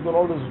else, and he's got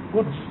all these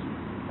goods,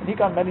 and he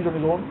can't manage on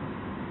his own.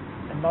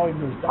 And now in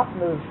this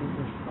darkness,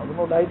 now there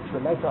are no lights, the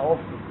lights are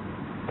off,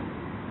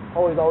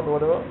 power is out or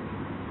whatever.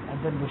 And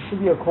then the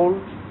severe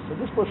cold. So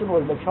this person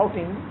was like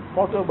shouting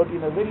potter, but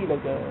in a very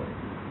like a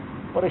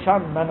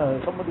pareshan manner,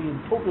 somebody in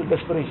total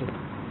desperation.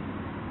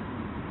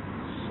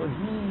 So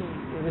he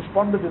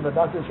responded in the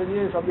darkness, said,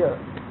 yes, I'm here.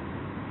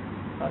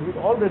 Now he's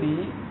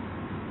already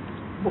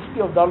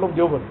Mufti of Darul Uloom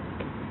Deoband.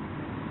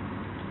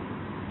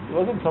 He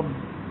wasn't some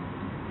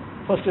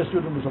first year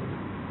student or something.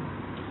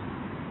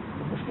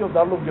 The Mufti of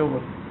Darul Uloom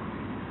Deoband.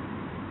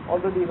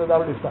 Already in the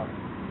Darul Ifta.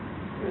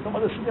 There were some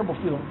other senior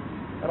Muftis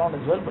around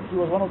as well, but he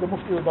was one of the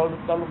Muftis of Darul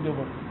Uloom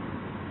Deoband.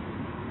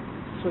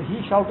 So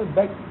he shouted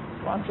back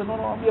to answer, no,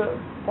 I'm here.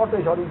 Potter,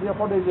 or is there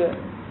Potter is there?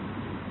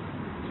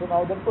 So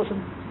now that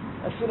person,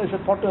 as soon as he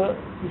said Potter,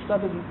 he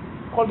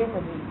called him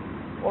and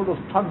all those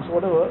trunks,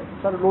 whatever,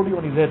 started loading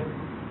on his head.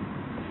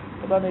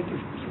 Pata nahi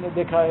kisne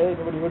dekha hai,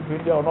 nobody went to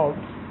India or not.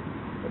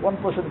 But one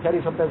person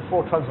carries sometimes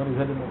 4 trunks on his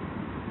head,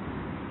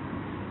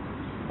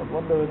 I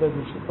wonder whether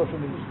this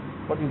person is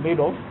what he's made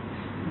of.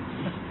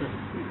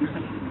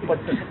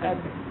 And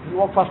he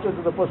walked faster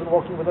than the person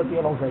walking with nothing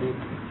alongside him.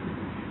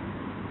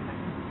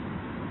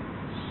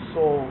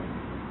 So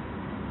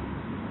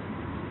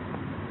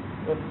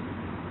when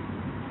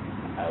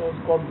I was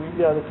gone to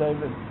India at the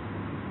time, and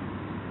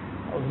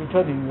I was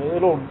returning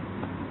alone.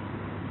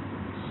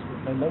 So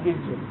my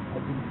luggage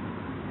had been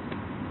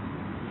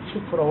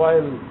sick for a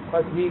while,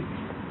 quite weak.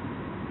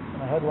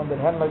 And I had that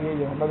hand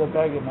luggage and another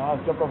bag, and I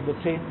jumped off the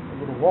train. I was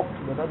going to walk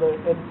to another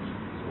end.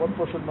 So one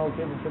person now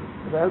came and said,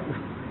 "Can I help you?"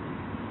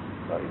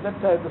 So in that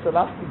time, that's the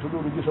last thing to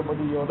do, to give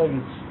somebody your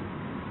luggage.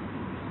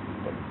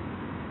 But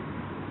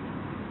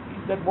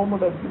in that moment,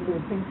 I didn't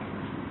even think.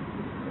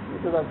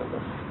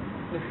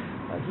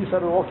 And he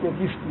started walking at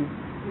his speed.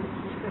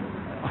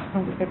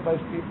 I'm at my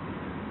speed.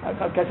 I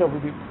can't catch up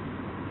with him.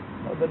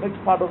 Now the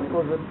next part of it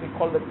was that they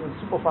call that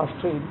super fast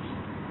trains.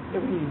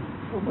 Every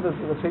few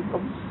minutes the train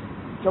comes,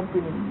 jump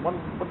in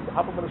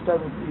half a minute's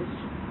time at least,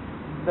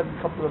 then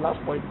come to the last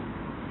point.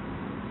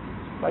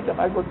 By the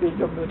time I got there,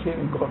 jumped in the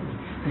train and gone.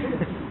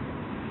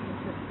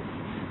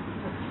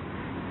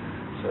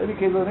 So in any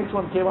case, the next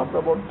one came after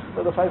about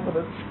another 5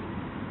 minutes.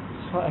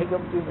 So I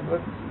jumped in and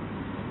went.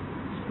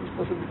 This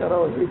person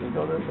was waiting on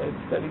the other side,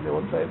 standing there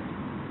one side,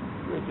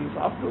 waiting. So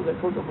afterwards I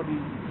told somebody,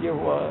 ये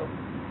हुआ,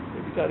 ये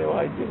बेचारे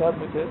वहाँ इंतजार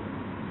में थे,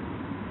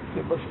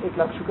 कि बस 1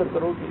 लाख शुक्र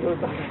करो कि ये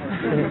होता है.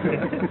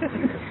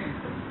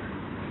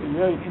 So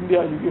here in India,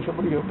 you give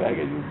somebody your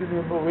baggage, you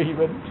didn't even know where he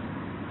went.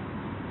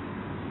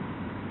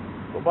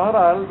 So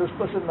Bahral, this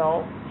person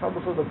now, some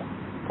of the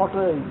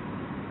Potter,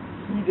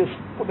 he just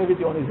put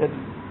everything on his head.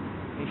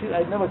 He said,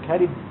 I never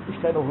carried this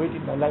kind of weight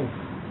in my life.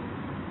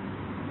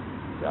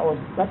 I was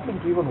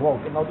battling to even walk,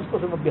 and now this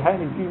person was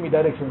behind is giving me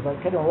directions. I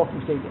carry on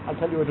walking, stage. I'll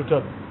tell you where to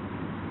turn.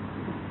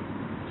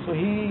 So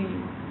he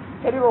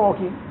carried on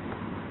walking.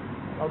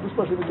 Now this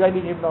person is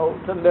guiding him now,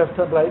 turn left,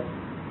 turn right,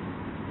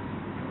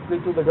 going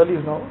through the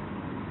gullies now.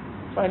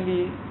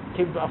 Finally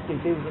came to after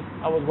he says,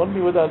 I was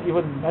wondering whether I'll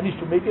even manage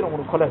to make it or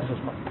I'm going to collapse this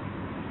month.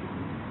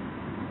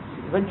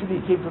 So eventually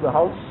he came to the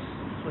house,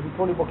 so he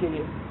told him, okay,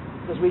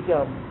 just wait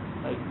here.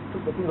 I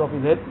took the things off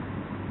his head,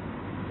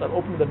 started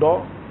opening the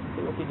door.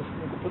 Say, okay, just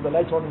put the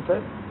lights on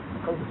inside,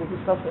 come to take his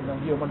stuff and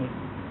give your money.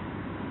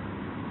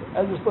 So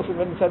as this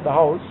person went inside the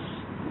house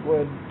to go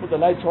and put the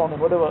lights on and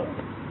whatever,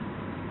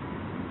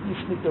 he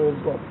sneaked away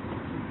and gone.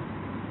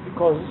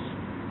 Because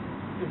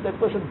if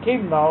that person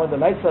came now and the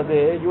lights are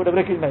there, you would have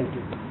recognized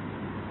him.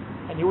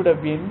 And he would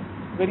have been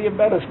very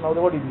embarrassed now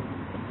that what he did.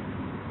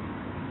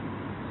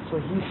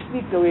 So he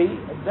sneaked away,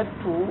 and that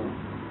too,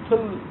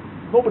 till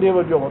nobody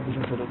ever knew about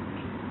this incident.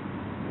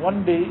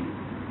 One day,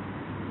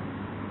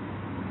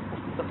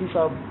 Taqi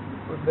Sahib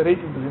was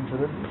narrating this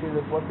incident. He says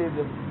that one day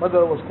the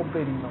mother was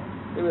complaining now.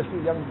 They were still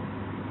young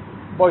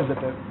boys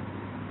at that time.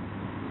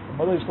 The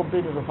mother is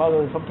complaining to the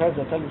father. Sometimes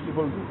I tell these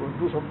people to go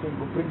do something,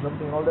 go bring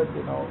something and all that.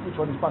 They now, each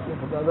one is passing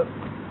for the other.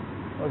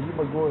 Now he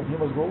must go and he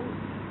must go.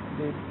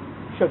 They're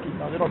shirking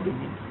now, they're not doing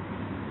it.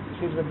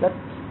 He says when that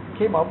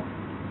came up,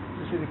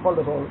 he says he called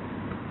us all.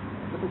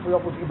 They took for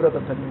example Ibrat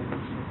and telling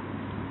this.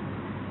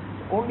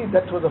 Only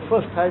that was the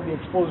first time he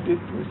exposed it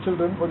to his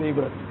children for the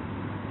Ibrat.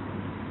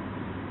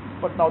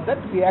 But now that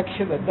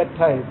reaction at that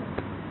time,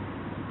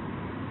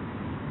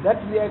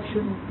 that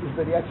reaction is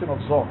the reaction of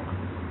Zauq.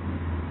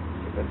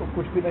 तो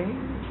कुछ भी नहीं,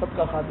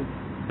 सबका खादिम.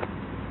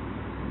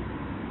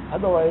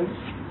 Otherwise,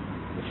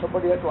 if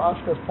somebody had to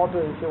ask us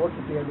Potter, he'd say, what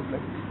did he look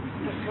like?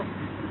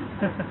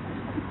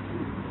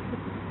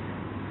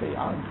 Say,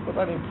 आंख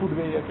पता नहीं फूट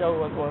गई है क्या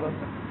हुआ तुम्हारा?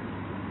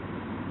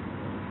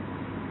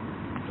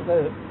 So the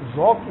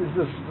Zauq is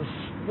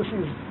this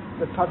is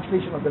the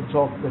translation of that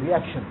Zauq, the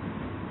reaction.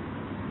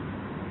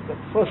 That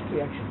first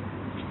reaction,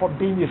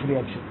 spontaneous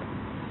reaction.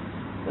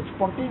 That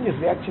spontaneous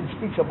reaction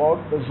speaks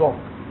about the Zauq.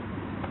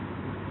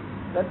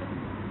 That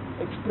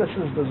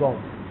expresses the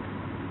Zauq.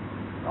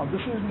 Now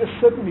this is just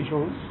certain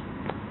issues,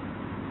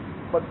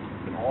 but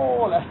in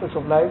all aspects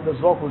of life, the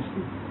Zauq will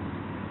speak.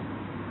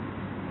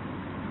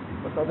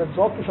 But now that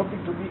Zauq is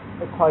something to be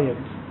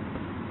acquired.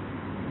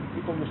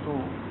 People used to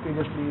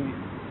previously,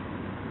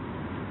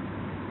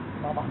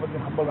 Imam Ahmad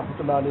bin Hanbal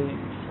rahmatullah alayhi,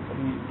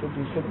 somebody came to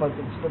his khidmat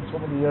and spent so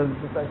many years.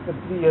 I spent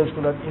 3 years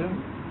to learn ilm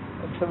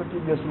and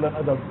 17 years to learn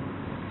adab.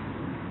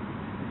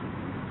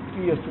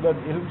 3 years to learn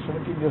ilm,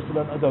 17 years to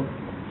learn adab.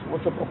 So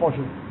what's the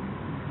proportion?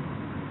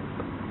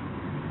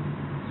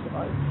 So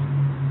I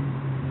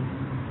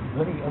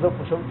learning adab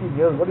for 17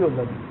 years, what are you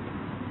learning?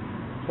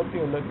 Something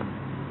you're learning.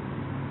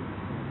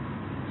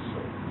 So,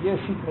 ये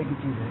सीखने की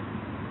चीज़ है.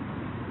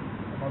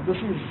 Now this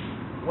is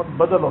one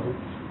badal of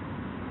it.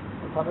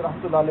 Thani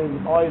rahmatullah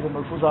alayhi, noise and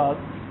malfuzat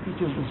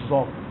teaches this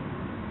Zauq.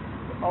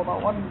 Now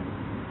one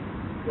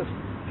just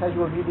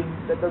casual reading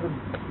that doesn't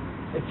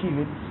achieve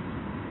it.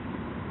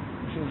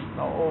 This is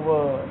now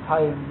over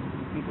time,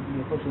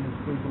 repeatedly a person is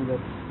going through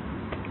that,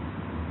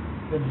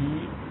 then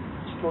he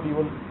slowly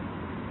will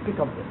pick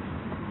up that.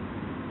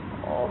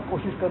 और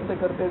कोशिश करते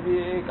करते भी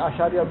एक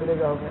आशार्य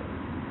मिलेगा हमें,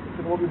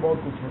 लेकिन वो भी बहुत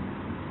कुछ है।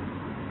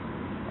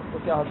 अब तो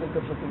क्या हासिल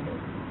कर सकेंगे,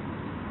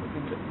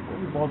 लेकिन वो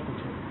भी बहुत कुछ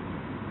है।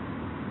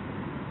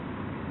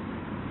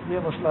 ये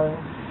मसला है।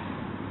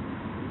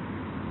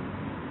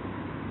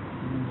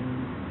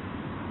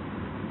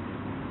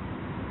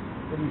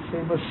 Very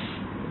famous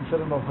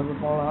incident of Hazrat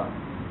Maulana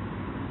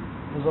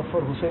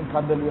Muzaffar Hussain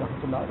Kandali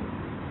rahmatullah.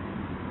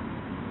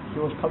 He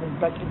was coming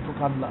back into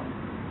Kandla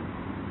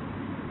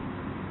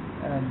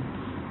and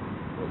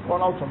he was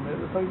gone out somewhere.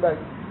 He was coming back.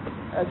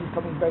 As he's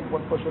coming back,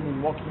 one person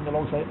is walking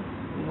alongside.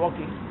 He's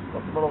walking,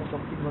 got a lot of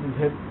something on his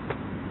head.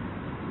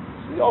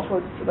 So he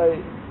offered, should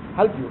I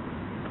help you?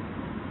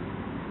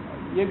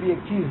 ये भी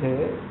एक चीज है,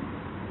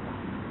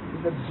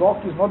 if that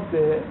zauq is not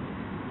there,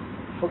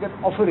 forget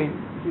offering.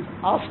 It is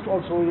asked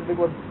also,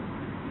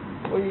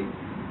 कोई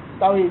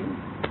तावील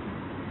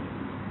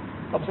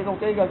कम से कम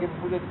कहेगा कि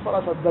मुझे थोड़ा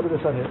सा दर्द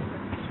सर है,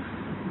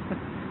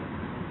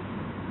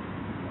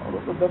 और वो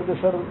तो दर्द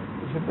सर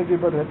जिंदगी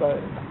भर रहता है.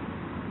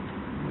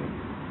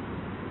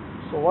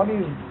 So one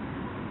is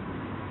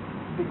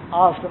being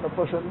asked on a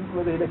person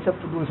whether he'll accept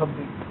to do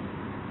something.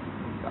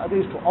 The other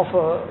is to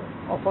offer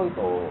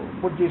तो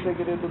मुझ जैसे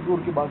के लिए तो दूर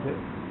की बात है.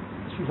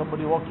 See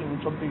somebody walking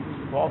with something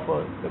to offer,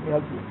 let me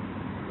help you.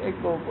 एक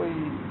तो कोई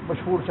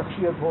मशहूर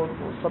शख्सियत हो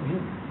तो सभी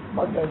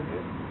भाग जाएंगे,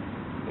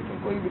 लेकिन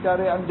कोई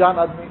बेचारे अनजान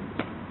आदमी,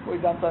 कोई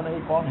जानता नहीं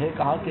कौन है,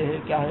 कहाँ के है,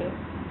 क्या है,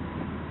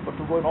 but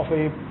to go and offer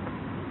him.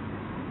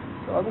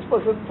 So this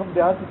person, some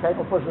Dehati type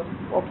of person,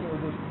 walking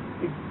with this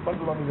big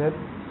bundle on his head,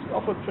 he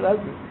offered, should I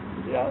help you?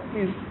 He said, yeah,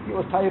 please. He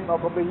was tired now,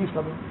 probably he's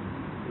coming.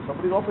 So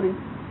somebody is offering,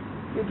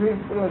 give to him,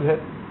 put it on his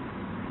head.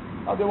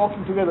 Now they're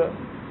walking together,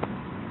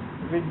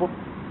 read book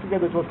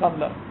together towards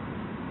Kandla.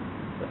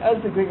 So as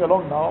they're going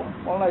along now,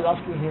 Maulana is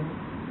asking him,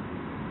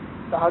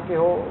 kaha ke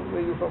ho,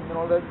 where are you from, and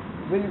all that.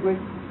 Where are you going?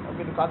 I'm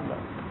going to Kandla.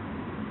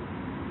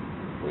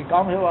 कोई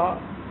काम है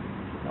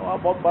वहाँ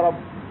बहुत बड़ा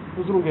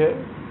बुजुर्ग है,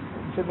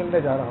 उनसे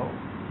मिलने जा रहा हूँ,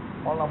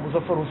 मौलाना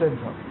मुजफ्फर हुसैन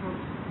साहब.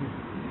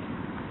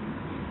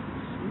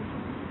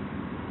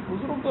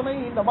 बुजुर्ग तो नहीं,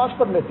 नमाज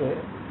पढ़ लेते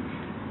हैं.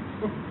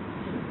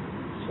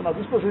 So now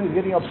this person is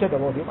getting upset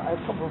about him. I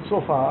have come from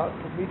so far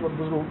to meet one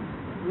buzurg.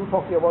 You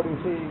talking about, you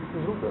say,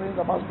 buzurg to nahi,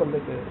 namaz padh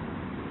lete hai.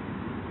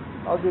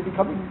 Now they're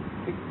becoming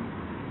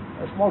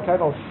a small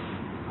kind of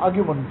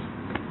argument.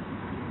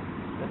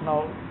 And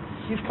now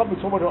he's come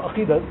with so much of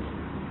aqidat,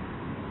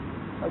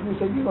 and you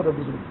say he's not a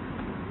buzurg.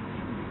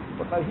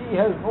 But now he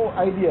has no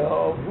idea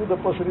of who the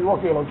person is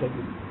walking alongside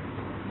him.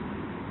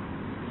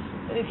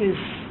 In any case,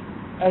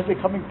 as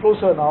they're coming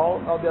closer now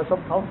there are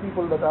some town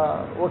people that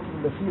are working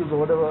in the fields or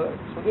whatever,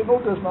 so they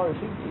notice now, they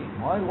think,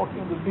 why is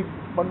walking on this big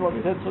bundle on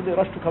his head, so they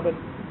rush to come in.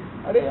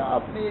 Arey,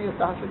 aapne ye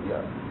kahan se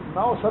diya?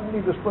 Now suddenly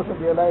this person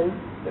realized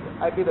that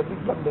I made a big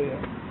blunder here,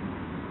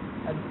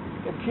 and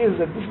it appears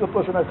that this is the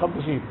person I've come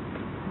to see.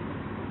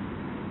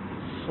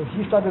 So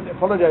he started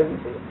apologizing,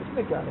 saying,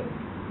 isme kya hai?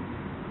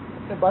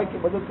 Apne bhai ki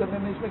madad karne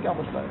mein isme kya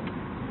masla hai?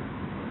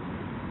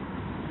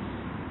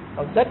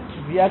 Now that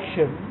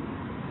reaction,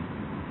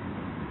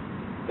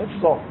 that's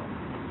zauq.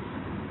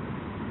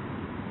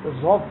 The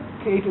zauq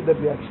created that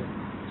reaction,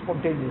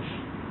 spontaneous.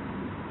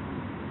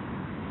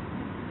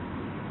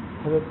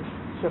 Hazrat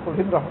Sheikhul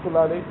Hind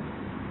rahmatullah alayh,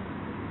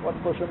 one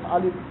person,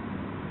 alim,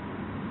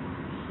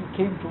 he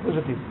came to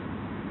visit him,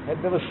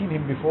 had never seen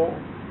him before,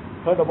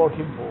 heard about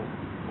him for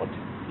what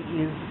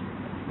he is,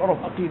 lot of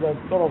aqidah,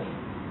 lot of.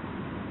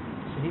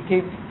 So he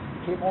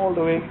came all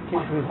the way,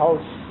 came to his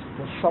house. It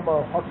was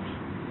summer, hot,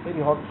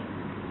 very hot.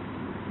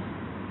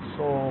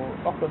 So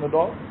knocked on the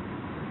door.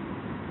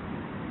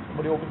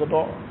 Somebody opened the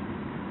door.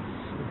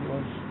 So he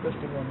was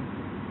resting on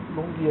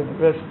lungi and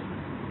vest.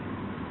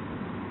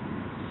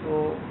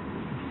 So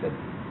he said,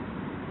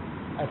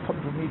 I've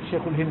come to meet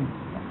Sheikhul Hind.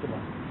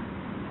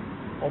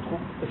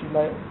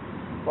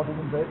 Brought him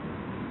in bed,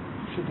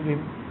 seated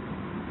him,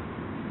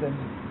 then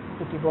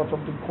quickly brought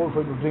something cold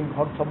for him to drink,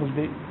 hot summer's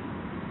day.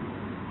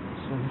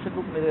 So he said,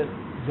 look, मेरे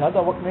ज़्यादा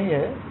वक्त नहीं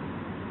है,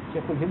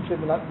 Sheikhul Hind से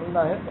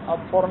मिलना है, तो आप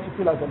फौरन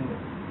इत्तिला कर लें.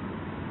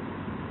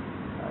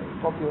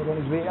 Probably was on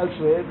his way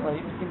elsewhere,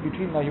 in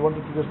between now he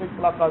wanted to just make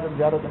mulaqat and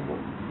ziyarat and go.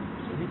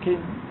 So he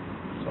came.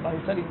 So now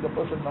he's telling the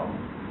person now,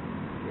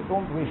 hey,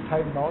 don't waste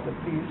time now, that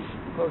please,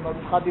 because now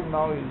the khadim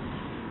now is,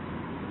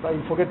 I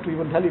forget to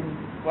even tell him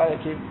why I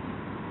came.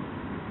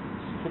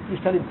 So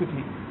please tell him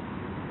quickly.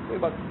 कोई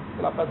बात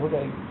मुलाकात हो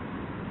जाएगी.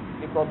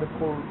 They brought the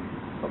cold,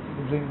 something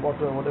to drink,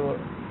 water, whatever.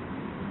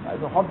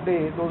 It's a hot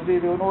day. Those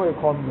days there were no air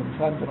cons and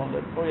fans and all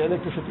that, no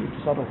electricity to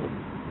start off with.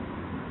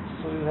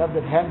 So you have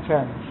that hand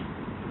fans.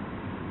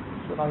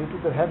 So now he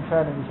took the hand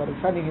fan and he started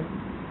fanning him.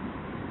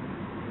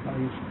 Now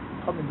he's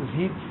come in this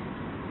heat,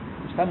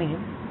 he's fanning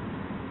him.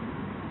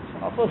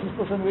 So now first this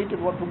person waited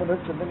 1-2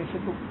 minutes and then he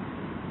said, look,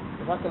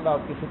 Jazakallah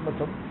आपकी खिदमत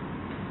हम,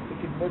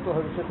 लेकिन मैं तो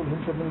हज़रत शेखुल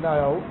हिंद से मिलने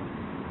आया हूँ,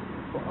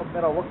 तो अब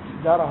मेरा वक्त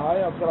जा रहा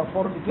है, अब जरा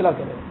फौरन इत्तिला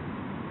करें.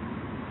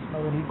 Now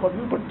when he called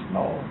me, but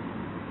now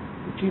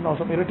You see now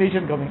some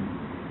irritation coming.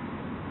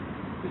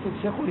 He said,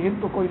 Sheikhul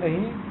Hind to koi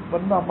nahi,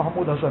 Banna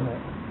Mahmud Hassan hai.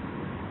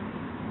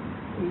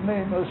 His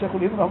name,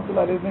 Sheikhul Hind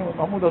Rahmatullah alayhi name was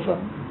Mahmud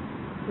Hassan.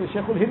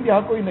 Sheikhul Hind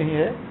yahan koi nahi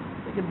hai,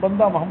 lekin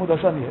Banda Mahmud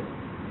Hassan hi hai.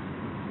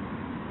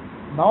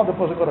 Now the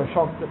person got a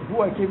shock that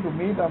who I came to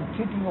meet, I'm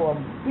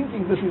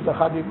thinking this is the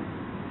Khadim.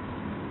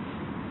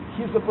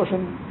 He's the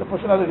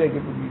personality I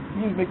came to meet.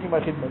 He is making my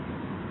khidmat.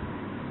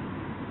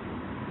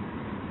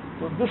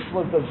 So this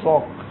was the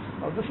Zawq.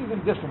 Now this is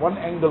in just one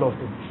angle of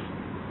things.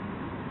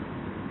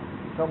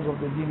 In terms of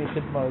the Dini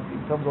khidmat,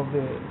 in terms of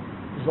the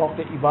Zawq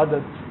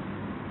ibadat,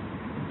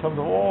 in terms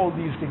of all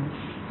these things,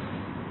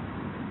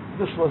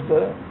 this was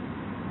the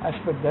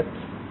aspect that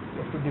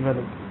you have to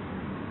develop.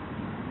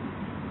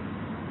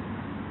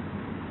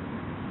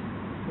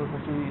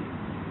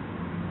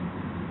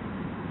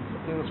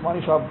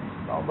 Usmani Sahib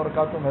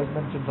Barakatum has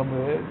mentioned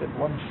somewhere that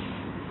once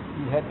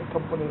he had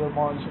accompanied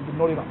Maulana Sayyid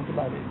Nuri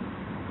Rahmatullah alayhi.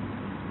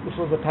 This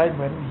was the time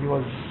when he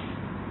was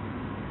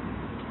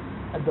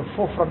at the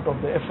forefront of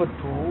the effort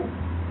to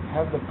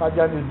have the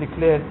Qadianis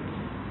declared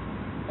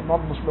a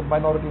non-Muslim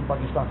minority in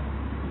Pakistan.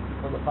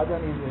 Because the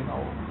Qadianis were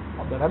now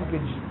on the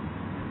rampage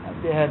and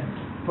they had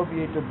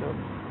permeated the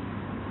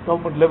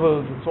government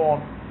levels and so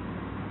on.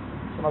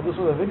 So now this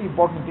was a very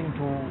important thing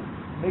to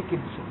make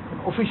it an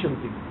official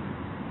thing.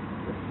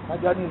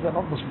 Qadianis are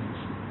not Muslims,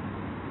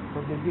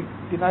 because they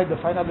denied the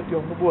finality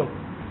of Nubuwwat.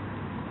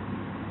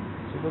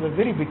 So it was a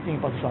very big thing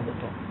in Pakistan at that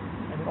time.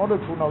 And in order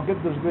to now get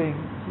this going,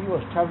 he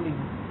was traveling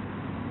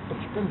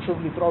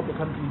extensively throughout the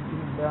country,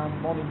 giving bayan,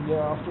 morning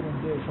here, afternoon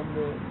there,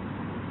 Sunday,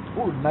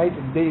 whole night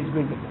and days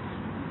going like that.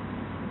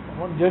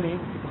 On one journey,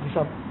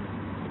 Pakistan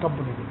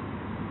accompanied him.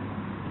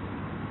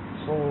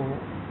 So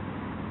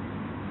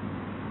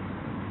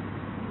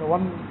the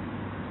one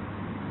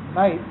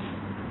night,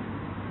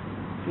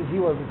 he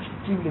was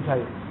extremely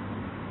tired,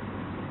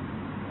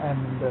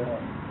 and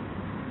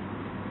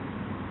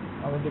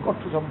when they got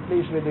to some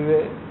place where they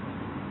were,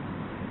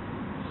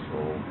 so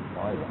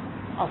I was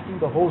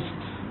asking the host,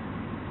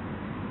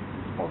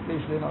 small place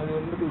there, they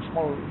were a little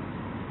small,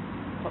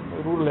 some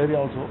rural area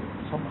also,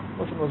 some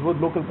person was a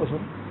local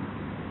person,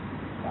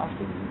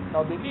 asking,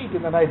 now they meet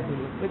in the night,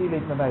 very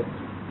late in the night,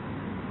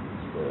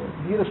 the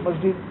nearest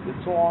masjid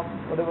and so on,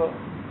 whatever,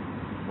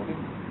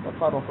 not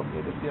far off from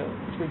here, they are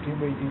explaining to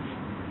him where it is.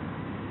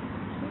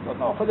 So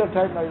now Fajr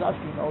time, now he's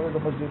asking, now where's the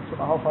masjid, so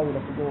now how far we'll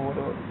have to go,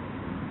 whatever.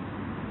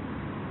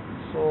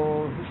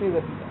 So he says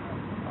that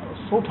I was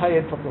so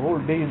tired from the whole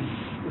days,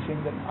 he's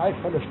saying that I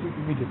fell asleep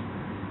immediately.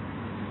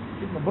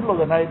 In the middle of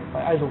the night,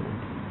 my eyes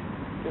opened.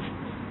 Just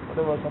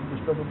whatever, some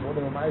disturbance,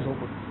 whatever, my eyes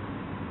opened.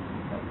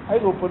 My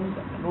eyes opened,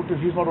 I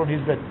noticed he's not on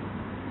his bed.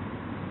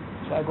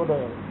 So I got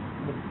a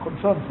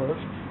concern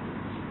first.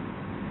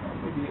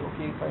 Maybe,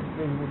 okay, fine,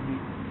 where he would be.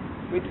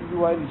 Waiting a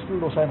while, still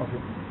no sign of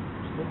him.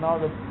 So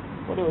now that,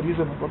 whatever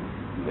reason, I got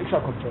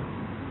extra concern.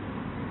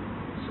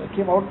 So I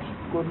came out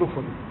to go and look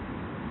for him.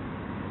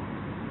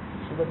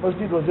 So the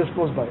masjid was just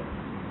close by.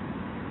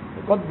 I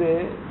got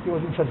there, he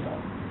was in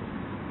sajda.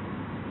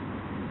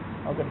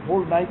 Now that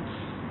whole night,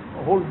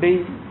 a whole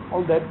day,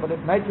 all that, but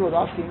at night he was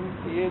asking,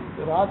 ye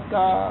raat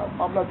ka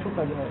mamla chut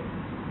na jaye.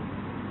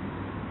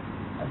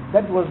 And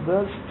that was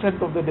the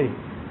strength of the day.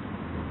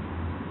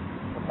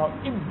 But now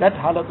in that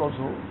halat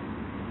also,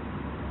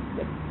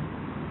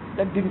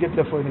 that didn't get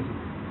left for anything.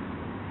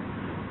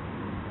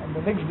 And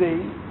the next day,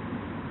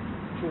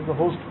 the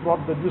host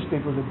brought the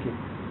newspapers and came.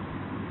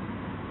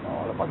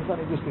 Now the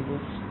Pakistani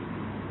newspapers.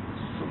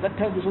 So that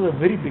time this was a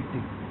very big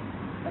thing.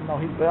 And now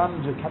his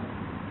bayans kept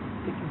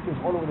taking place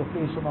all over the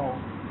place. So now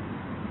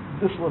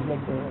this was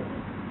like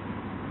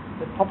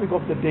the topic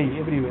of the day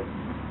everywhere.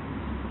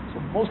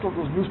 So most of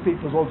those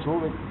newspapers also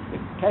were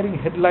carrying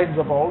headlines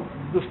about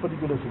this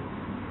particular thing,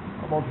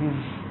 about his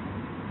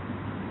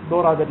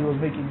dora that he was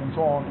making and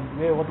so on,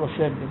 and where what was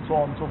said and so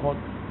on and so forth.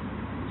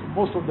 So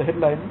most of the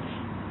headlines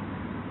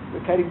were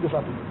carrying this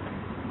article.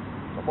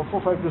 So about 4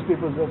 or 5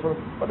 newspapers there, for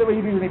whatever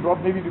reason he brought,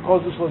 maybe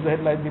because this was the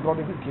headline, he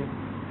brought it and came.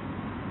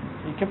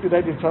 So he kept it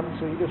right in front,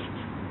 so he just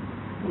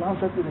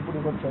glanced at it and put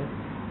it one side.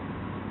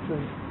 He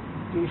says,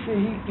 कैसे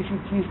ही किसी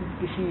चीज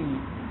किसी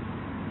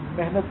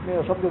मेहनत में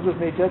और सब this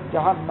nature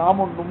जहाँ नाम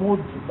और नमूद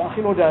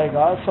दाखिल हो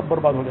जाएगा सब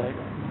बर्बाद हो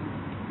जाएगा.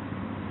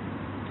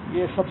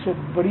 ये सबसे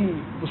बड़ी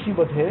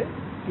मुसीबत है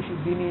किसी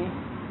दीनी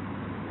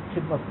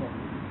खिदमत में.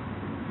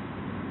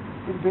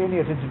 Didn't pay any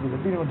attention to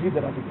that, didn't even read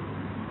that article.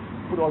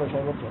 Put all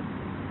aside, what's that?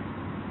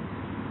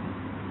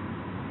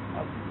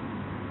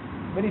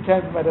 Many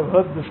times you might have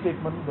heard the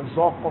statement, the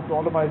Zawq of the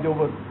ulama is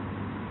over.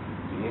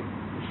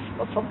 It's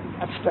not something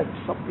abstract,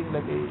 something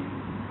like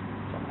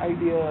some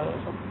idea,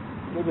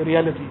 like a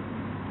reality.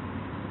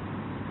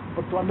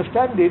 But to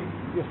understand it,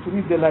 you have to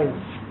read their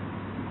lives.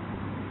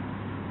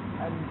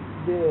 And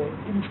their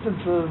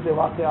instances, their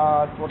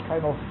waqi'at, what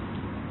kind of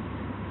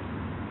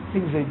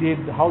things they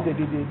did, how they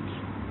did it,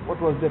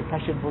 what was their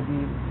passion for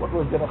deen, what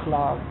was their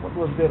akhlaq, what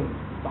was their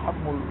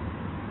tahammul,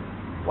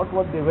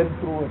 what they went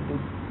through and they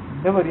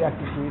never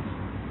reacted to it.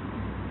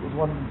 There's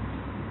one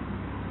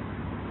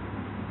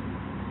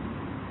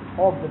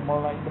talk that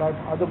Maulana Ibrahim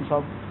Adam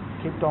Sahib,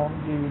 Cape Town,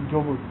 gave in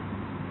Joburg,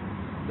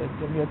 that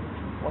Jamiyat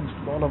wants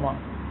to the ulama.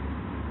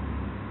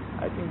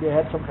 I think they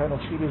had some kind of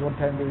series one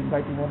time. They were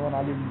inviting one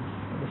alim,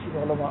 the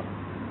senior ulama,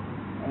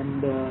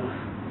 and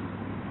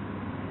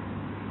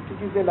to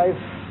give their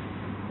life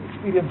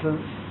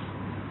experiences.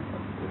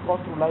 They've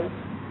gone through life,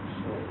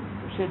 so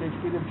to share the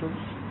experiences.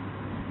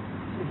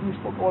 So he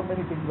spoke about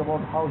many things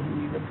about how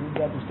he went to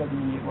India to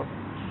study, what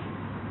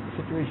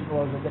the situation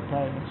was at that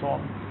time, and so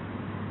on.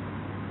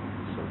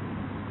 So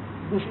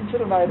this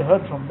incident I had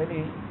heard from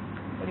many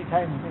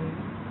times,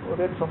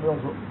 read from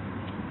also.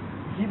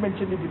 He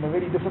mentioned it in a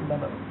very different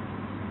manner.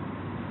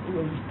 It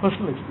was his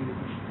personal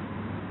experience.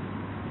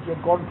 He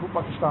had gone to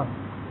Pakistan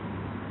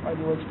while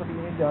he was studying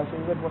in India, so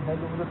he went one time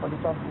to visit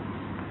Pakistan too.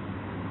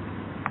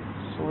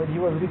 So when he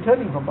was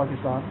returning from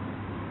Pakistan,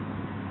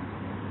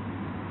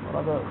 or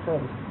rather,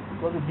 it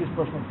wasn't his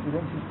personal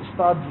experience, his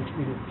Ustad's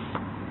experience.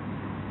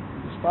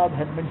 The Ustad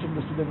had mentioned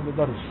this to them in the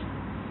Dars.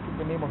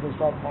 Took the name of the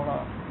Ustad,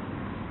 Maulana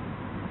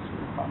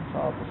Khan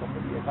Sahab or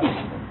somebody, I can't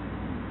remember.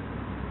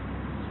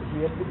 So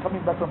he had been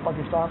coming back from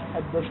Pakistan.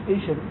 At the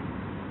station,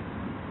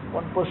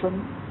 one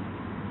person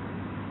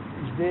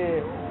is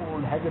there,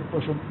 old haggard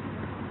person,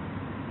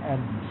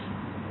 and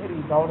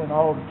very down and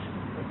out.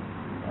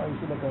 I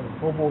see like a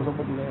hobo or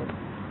somebody there.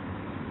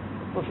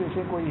 The person is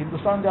saying, कोई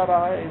हिंदुस्तान जा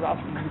रहा है, is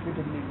asking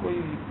repeatedly, कोई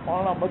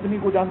मौलाना मदनी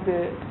को जानते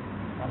हैं?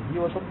 And he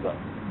was from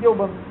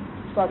Deoband,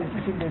 started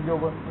teaching in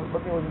Deoband,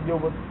 Madni was in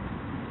Deoband.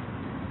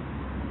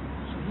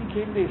 So he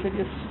came there, he said,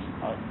 yes,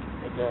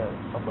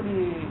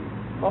 somebody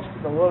lost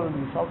in the world,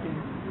 he's shouting,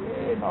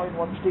 hey, now in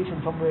one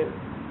station somewhere,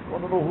 I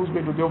want to know who's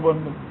going to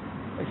Deoband.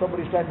 Like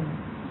somebody standing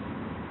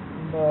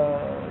in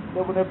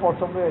Deoband airport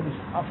somewhere and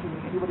he's asking,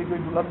 anybody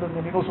going to London?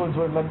 And he knows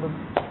so-and-so in London.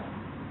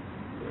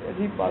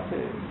 Ajeeb baat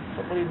hai,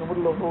 somebody in the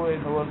middle of nowhere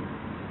in the world.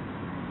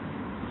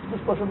 So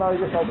this person now is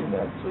just shouting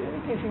that. So in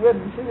any case he went,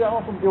 he said,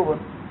 I'm from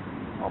Deoband.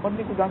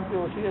 Madni ko jante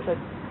ho? She said,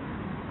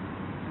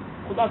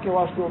 खुदा के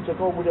वास्ते उनसे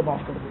कहो मुझे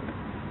माफ कर दो.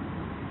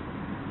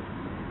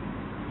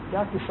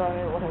 क्या किस्सा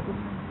है? What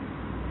happened?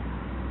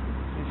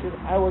 He said,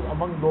 I was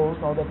among those,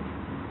 now that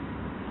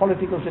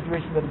political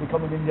situation that has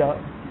become in India,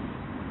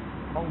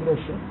 Congress,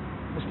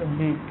 Muslim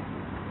League.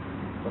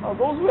 So now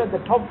those who were at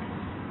the top,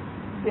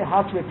 their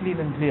hearts were clean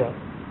and clear.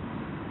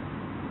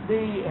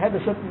 They had a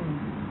certain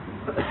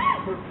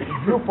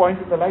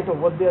viewpoint in the light of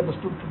what they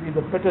understood to be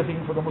the better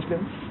thing for the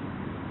Muslims.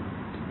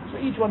 So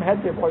each one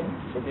had their point.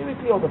 So they were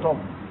clear on the top.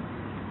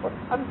 But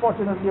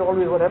unfortunately,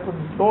 always what happens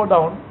lower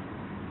down,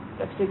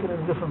 that's taken in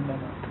a different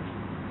manner.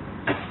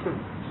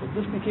 So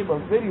this became a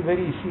very,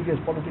 very serious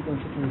political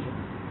situation.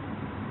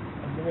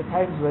 And there were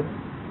times when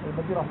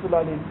Madina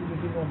Abdullah Ali was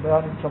giving a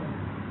bayan in some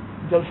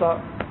jalsa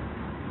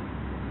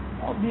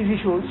on these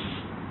issues,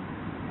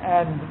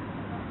 and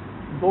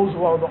those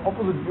who are the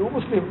opposite view,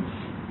 Muslims,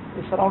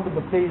 they surrounded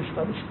the place,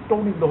 started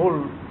stoning the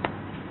whole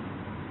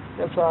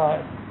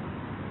jalsa.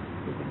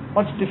 With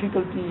much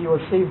difficulty, he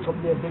was saved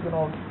from there, taken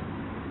out.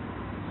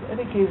 So in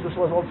any case, this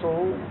was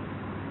also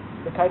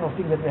the kind of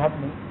thing that were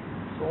happening.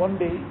 So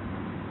one day,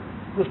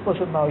 this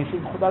person now, he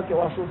said, खुदा के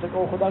वास्ते उनसे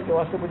कहो, खुदा के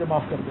वास्ते मुझे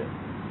माफ कर दे.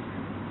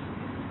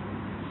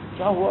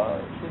 क्या हुआ?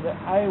 He said,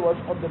 I was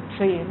on the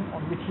train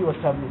on which he was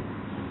traveling,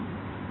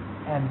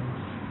 and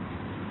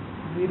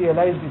we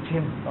realized it's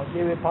him. Now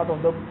they were part of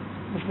the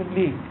Muslim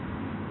League,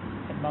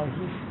 and now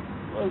he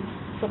was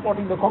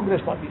supporting the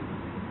Congress party.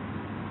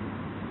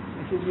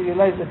 He said, we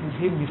realized that it's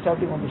him, he's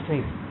traveling on the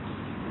train.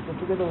 So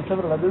together with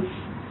several others,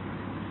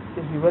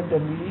 we went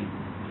and we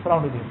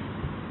surrounded him.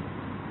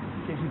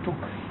 He said, he took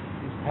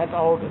his hat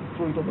out and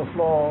threw it on the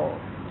floor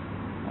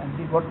and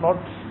did what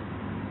not.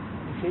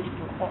 He says,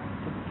 to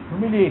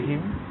humiliate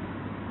him,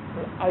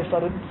 I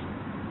started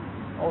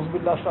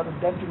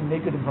dancing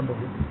naked in front of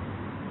him.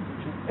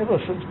 Ever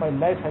since, my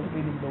life has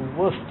been in the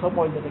worst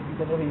turmoil that you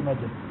can ever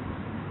imagine.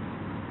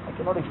 I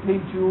cannot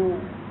explain to you.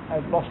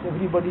 I've lost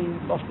everybody,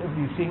 lost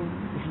everything.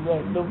 This is where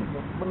I live in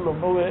the middle of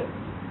nowhere.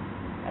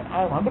 And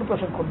I am 100%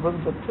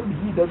 convinced that till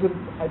he doesn't,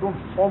 I don't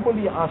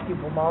formally ask him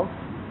for maaf,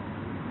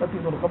 nothing's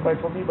going to come right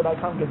for me, but I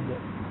can't get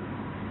there.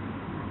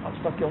 I'm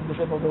stuck here on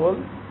this end of the world.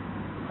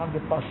 Can't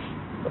get past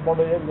the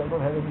border here because I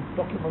don't have any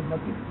documents,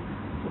 nothing.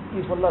 So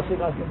please, for Allah's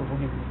sake, ask him to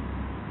forgive me.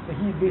 So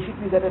he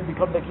basically, that had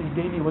become like his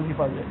daily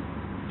wazifa there.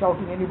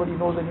 Shouting, anybody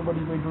knows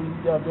anybody going to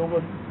India,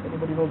 Deoband,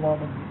 anybody knows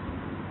Muhammad.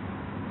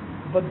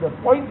 But the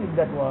point in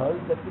that was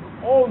that in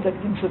all that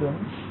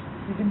incidents,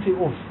 he didn't say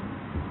oath.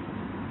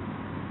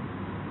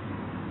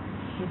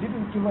 He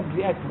didn't even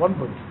react one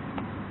bit.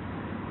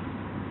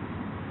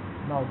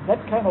 Now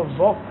that kind of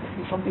zauq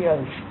is something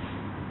else.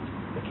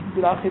 Lekin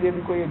bil akhir ye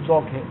bhi koi ek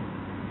zauq hai.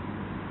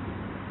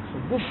 So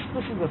this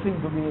is the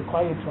thing to be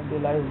quiet from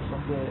their lives,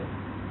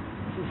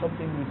 this is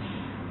something which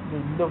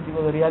they live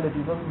because the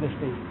reality doesn't they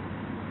stay.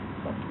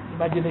 But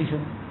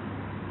imagination,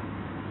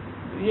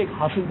 ये एक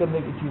हासिल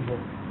करने की चीज है.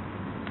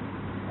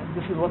 And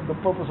this is what the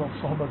purpose of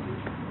sohbat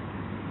is.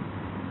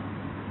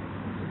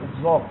 That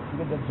zauq, you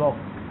get that zauq.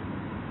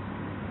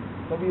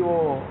 कभी वो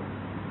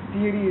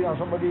theory या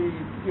somebody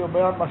your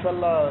बयान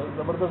माशाल्लाह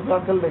जबरदस्त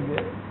बयान कर लेंगे,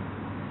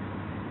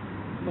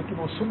 लेकिन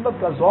वो सुन्नत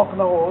का ज़ौक़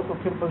ना हो तो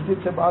फिर मस्जिद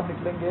से बाहर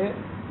निकलेंगे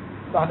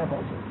दाहिने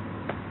पाँव से।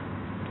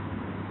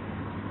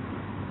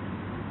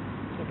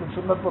 लेकिन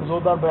सुन्नत पर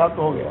जोरदार बयान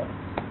तो हो गया,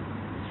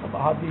 सब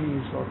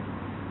हदीस और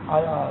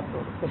आयात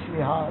और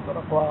तशरीहात और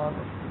अक़वाल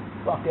और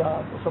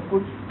वाक़यात और सब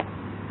कुछ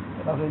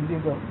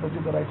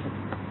मस्जिद राइट से,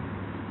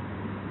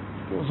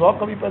 तो ज़ौक़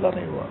कभी पैदा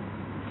नहीं हुआ।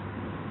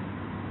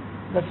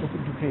 That's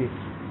something to face.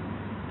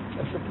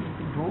 That's something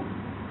to do,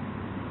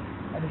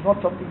 and it's not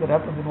something that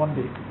happens in one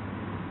day.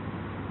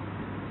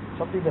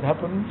 Something that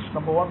happens,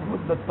 number one,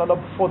 with the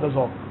talab for the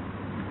ज़ौक़,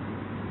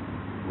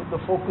 with the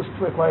focus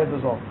to acquire the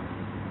ज़ौक़,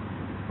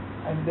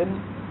 and then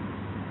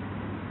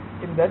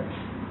in that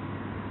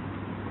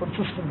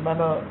consistent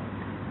manner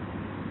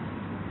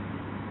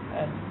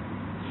and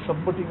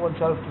submitting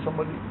oneself to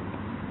somebody,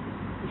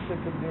 इससे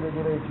फिर धीरे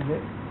धीरे ये चीज़ें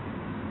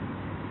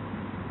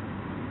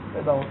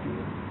पैदा होती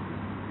है।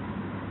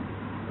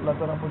 अल्लाह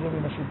ताला मुझे भी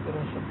नसीब करे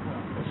सबको,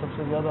 मैं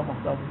सबसे ज़्यादा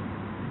मुहताज हूँ।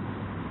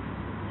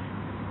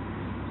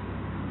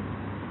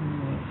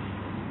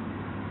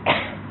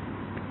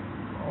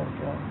 और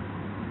क्या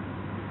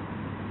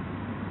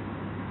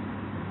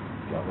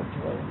क्या बच्चे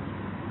आए?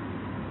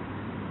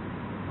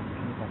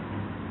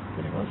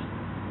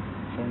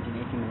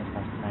 17-18 minutes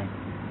past 9.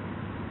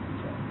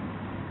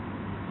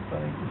 पता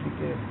नहीं किसी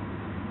के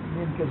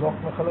नींद के ज़ौक़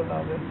में खलल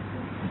आ गए।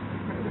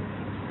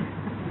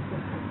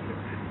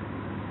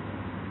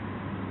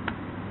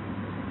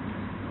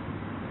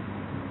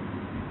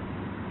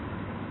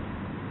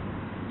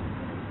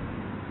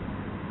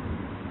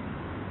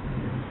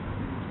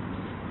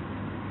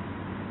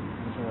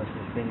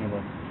 Saying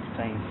about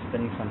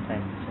spending some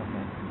time and stuff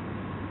like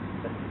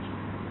that. But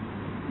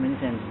many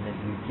times that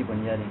we keep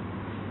on hearing,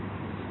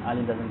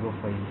 Alim doesn't go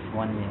for his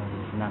 1 year or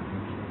his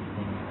nothing.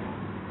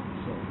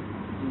 So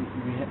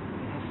we have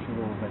to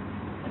go, but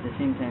at the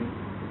same time,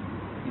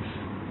 if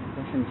a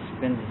person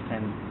spends his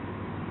time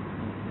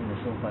in the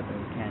sofa that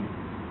he can,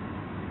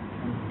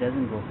 and he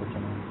doesn't go for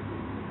Jannah,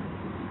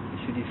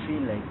 should he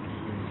feel like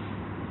he's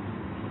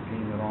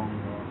doing wrong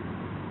or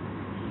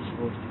he's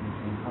supposed to be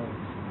doing how?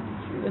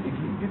 That if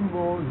he didn't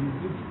go, he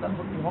did done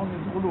something wrong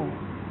in Ulu,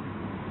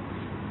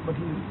 but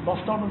he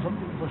lost out on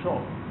something for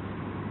sure.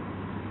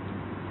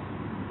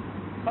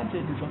 Can't say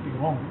he did something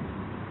wrong,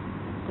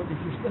 because if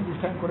he spends his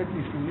time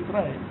correctly, he's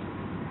right.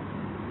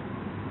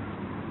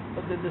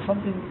 But there's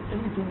something,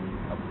 everything,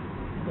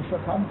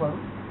 दस्तरखान पर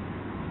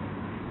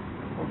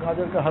वो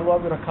गाजर का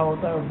हलवा भी रखा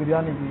होता है और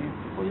बिरयानी भी,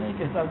 कोई नहीं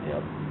कहता कि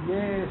अब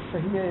ये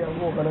सही है या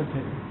वो गलत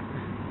है।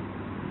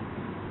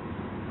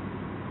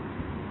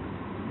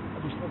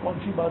 इसमें कौन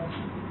सी बात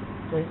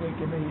कहेंगे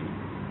कि नहीं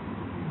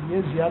ये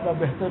ज़्यादा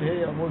बेहतर है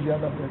या वो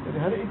ज़्यादा बेहतर है?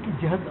 हर एक की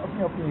जहद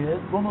अपनी अपनी है,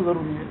 दोनों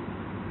ज़रूरी है।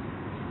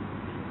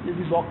 ये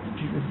भी ज़ौक़ की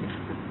चीज़ है,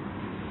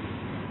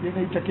 ये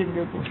नहीं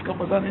चखेंगे तो उसका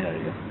मज़ा नहीं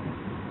आएगा।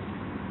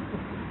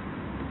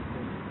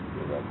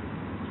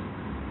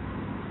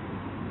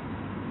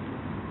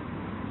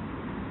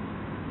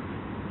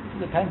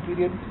 The time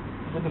period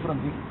is a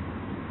different thing,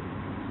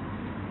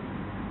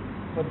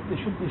 but there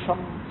should be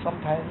some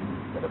time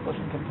that a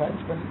person can try and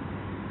spend.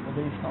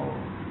 whether it's now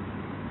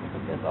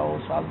कहता हो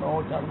साल में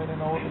हो 4 महीने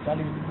ना हो तो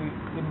 40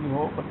 दिन भी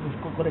हो, but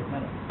उसको correct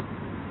manner.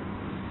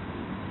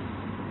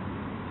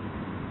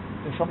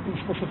 There's something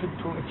specific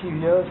to achieve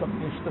here,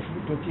 something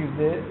specific to achieve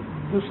there.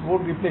 This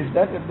won't replace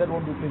that, and that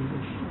won't replace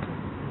this.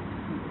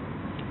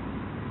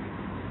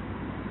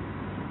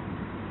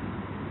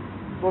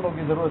 दोनों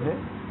की जरूरत है,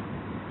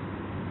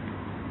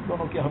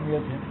 दोनों की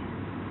अहमियत है।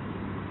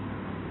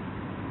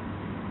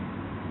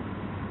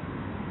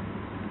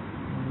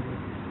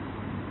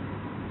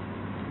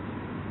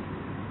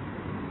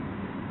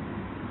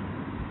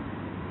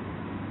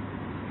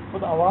 For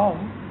the awam,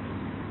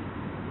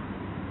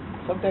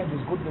 sometimes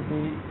it's good that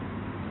they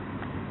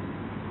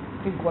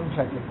think one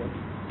track like that.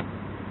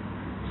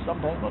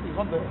 Sometimes it's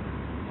not the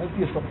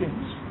healthiest of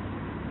things,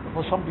 but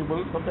for some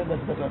people, sometimes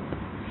that's better,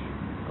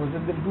 because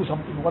then they'll do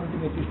something, one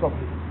thing at least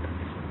properly.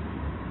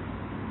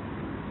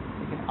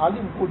 लेकिन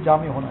आलिम को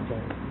जामे होना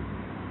चाहिए,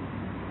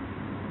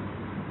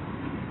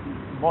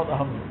 बहुत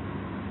अहम है।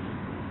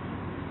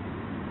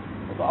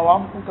 तो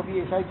आवाम को कभी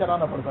ऐसा ही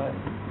चलाना पड़ता है,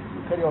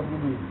 carry on,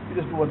 you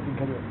just do one thing,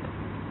 carry on.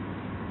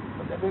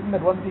 But then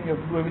that one thing you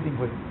have to do everything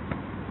for him.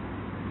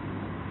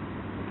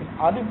 लेकिन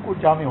आलिम को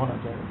जामे होना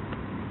चाहिए.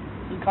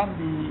 He can't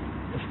be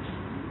just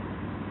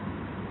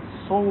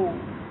so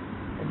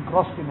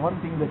engrossed in one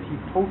thing that he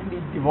totally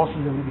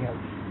divorces everything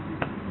else.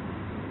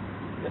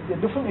 There's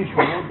a different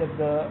issue that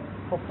the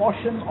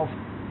proportion of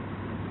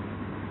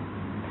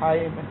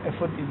time and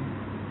effort in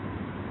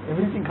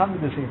everything can't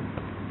be the same.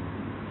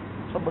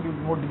 Somebody will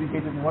be more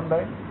dedicated in one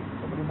line,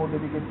 somebody more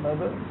dedicated in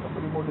another,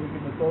 somebody more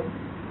dedicated in the third.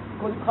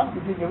 Because you can't be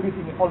doing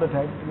everything all the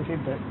time at the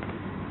same time.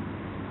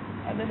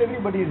 And then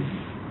everybody's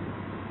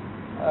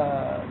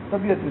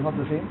tabiat is not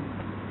the same.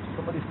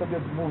 Somebody's tabiat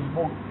moves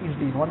more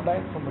easily in one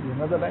line, somebody in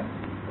another line.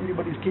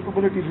 Everybody's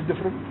capabilities is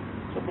different.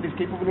 Somebody's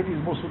capability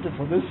is more suited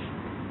for this,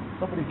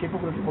 somebody's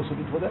capability is more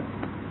suited for that.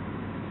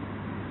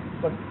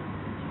 But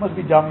it must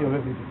be jami of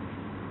everything.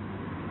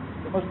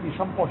 There must be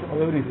some portion of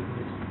everything.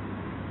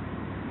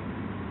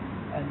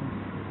 and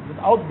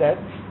without that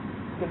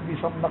there'll be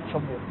some luck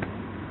somewhere.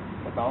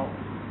 But now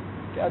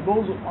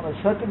those on a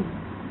certain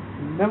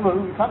level,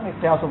 we can't make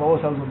chaos of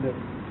ourselves on them.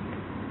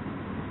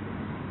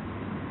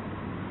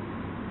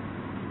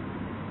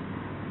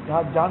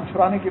 जहाँ जान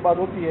छुड़ाने की बात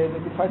होती है,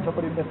 then we find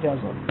somebody in that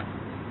chaos on.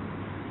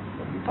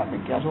 But we can't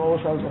make chaos of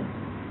ourselves on.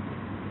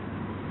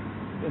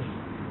 There's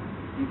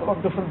people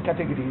of different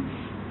categories.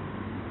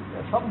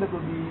 There are some that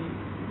will be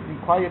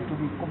required to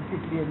be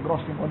completely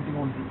engrossed in one thing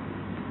only.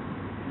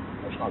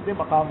 That's not their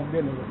maqam and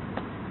their level.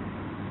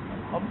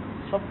 हम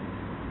सब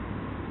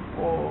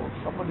को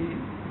somebody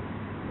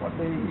one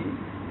day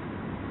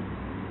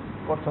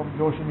got some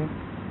josh in him,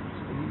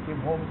 so he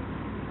came home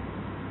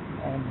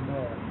and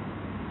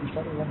he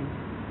started running.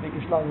 Make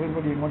Islam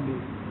everybody in one day.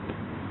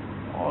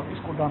 और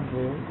इसको डांट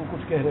रहे हैं, उसको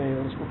कुछ कह रहे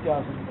हैं, उसको क्या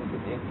समझते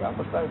हैं, क्या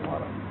मसला है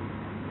तुम्हारा?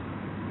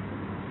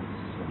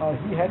 So now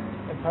he had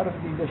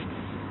apparently just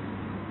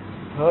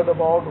heard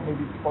about, or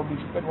maybe probably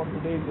spent 1 or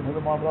 2 days in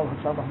Hazrat Muhammad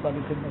Hassan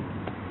Ahmad Khidmat.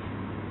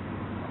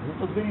 He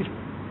was very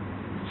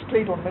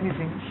straight on many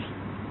things.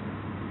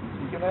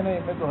 कि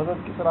मैं तो हजरत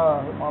की तरह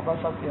माता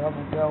साहब के यहाँ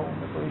गया हूँ,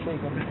 मैं तो ऐसे ही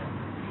करूँगा,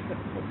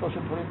 तो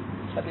सिर्फ थोड़ी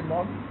सेटिंग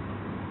डाउन,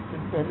 फिर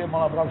पहले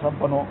मौलाना साहब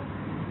बनो,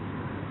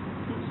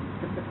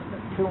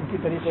 फिर उनकी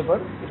तरीके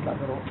पर इस्लाम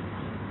करो.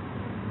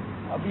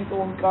 अभी तो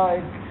उनका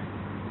एक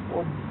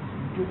वो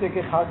जूते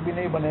के खाक भी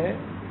नहीं बने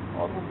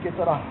और उनकी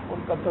तरह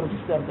उनका तर्ज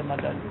इख्तियार करना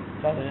चाह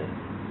रहे हैं.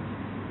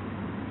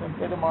 तो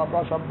पहले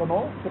मौलाना साहब बनो,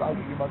 फिर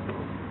आगे की बात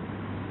करो.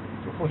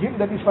 So for him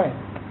that is fine.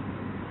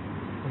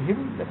 For him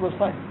that was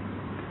fine.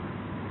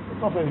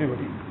 It's not for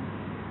everybody.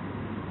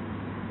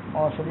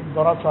 Or Salim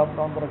Dora Sahib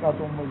down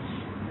Barakatum was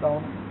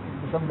down in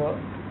December.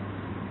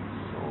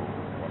 So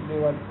one day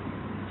while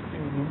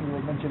sitting with him, he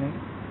was mentioning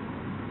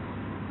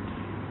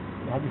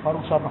Haji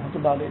Farooq Sahib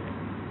Rahmatullah Alayh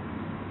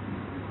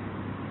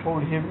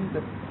told him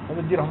that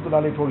Hazrat Ji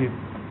Rahmatullah Alayh told him,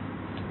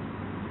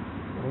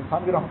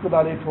 Khanvi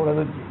Rahmatullah Alayh told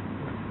Hazrat Ji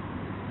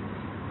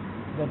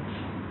that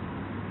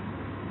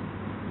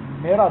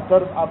मेरा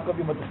तर्ज आप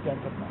कभी मत इख्तियार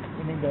करना,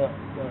 meaning the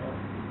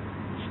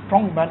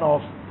strong manner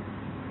of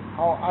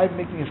how I'm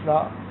making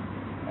Islam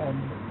and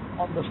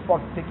on the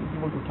spot taking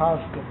people to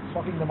task and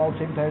sorting them out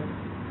same time,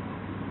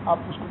 आप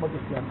उसको मत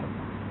इख्तियार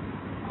करना.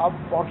 आप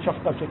बहुत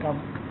शफ़क़त से काम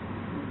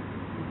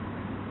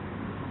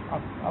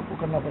आपको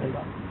करना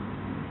पड़ेगा.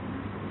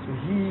 So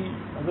he,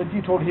 Hazrat Ji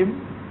told him,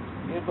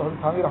 ये तो हज़रत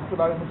थानवी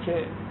रहमतुल्लाह अलैह मुझसे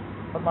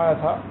फरमाया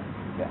था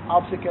कि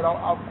आपसे कह रहा हूँ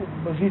आपको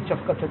मज़ीद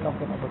शफ़क़त से काम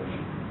करना पड़ेगा.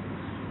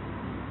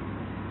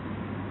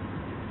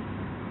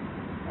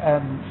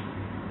 And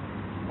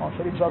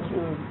Sharif Sahib,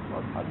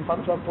 Haji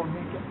Farooq Sahib told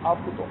me कि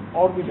आपको तो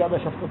और भी ज़्यादा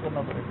शफ़क़त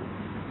करना पड़ेगा.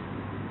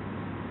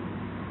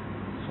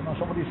 So now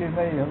somebody says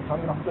नहीं, हज़रत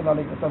थानवी रहमतुल्लाह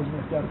अलैह का तर्ज में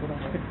इख्तियार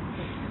करूँगा.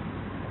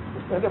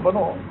 पहले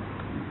बनो.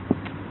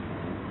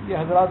 ये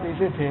हजरात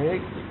ऐसे थे,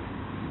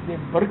 the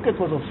barakat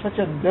was of such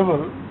a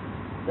level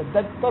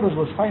that tarz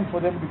was fine for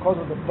them because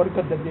of the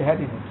barakat that they had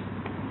in it.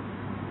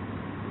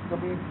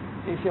 कभी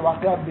ऐसे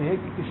वाक़यात भी है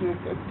कि किसी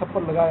एक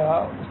थप्पड़ लगाया,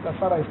 उसका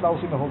सारा इस्लाह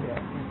उसी में हो गया.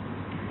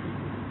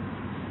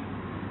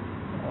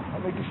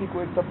 हमें किसी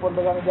को एक थप्पड़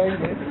लगाने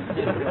जाएंगे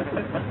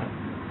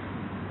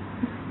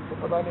तो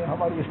पता नहीं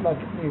हमारी इस्लाह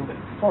कितनी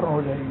फौरन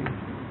हो जाएगी.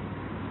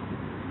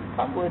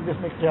 आपको एक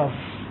जिसमें क्यास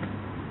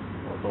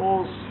तो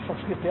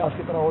शख्स के क्यास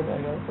की तरह हो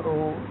जाएगा. फिर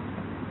वो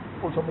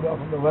pull somebody out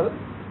from the well,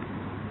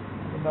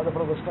 and another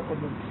fellow was stuck on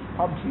the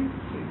palm tree,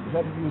 so he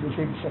decided to use the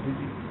same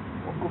strategy.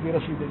 उनको भी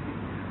रस्सी दे दी.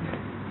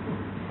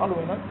 Follow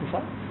है ना किसा?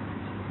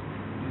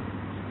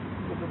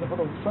 The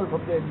fellow fell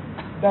from there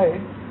and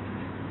died.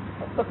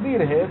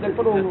 तकदीर है, that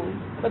fellow,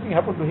 nothing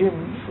happened to him,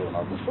 so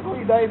now this fellow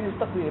he died is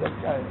तकदीर है,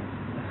 क्या है?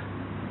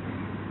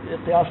 ये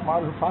क़ियास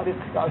माल फारिक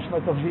का इसमें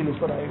तफसील इस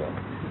पर आएगा.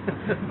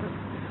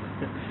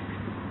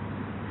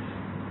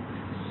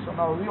 So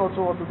now we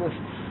also want to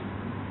just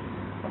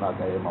बना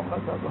का ये मामला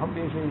था, तो हम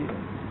भी ऐसे ही है,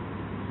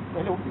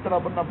 पहले उनकी तरह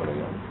बनना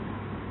पड़ेगा.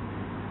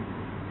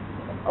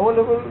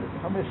 अवेलेबल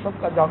हमें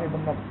सबका जामी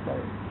बनना पड़ता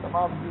है,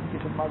 तमाम दीन की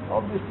खिदमत.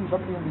 Obviously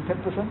something will be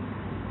 10%,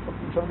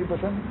 something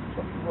 70%,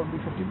 something will be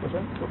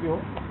 15%, जो भी हो,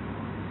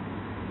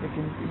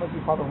 लेकिन we must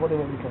be part of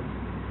whatever we can.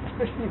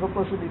 Especially if a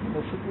person is in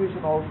a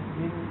situation of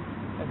being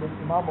an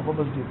imam of a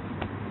masjid,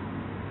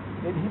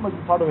 then he must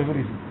be part of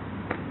everything,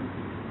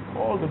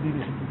 all the deen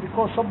is,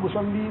 because some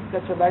musalli,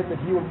 that's a line that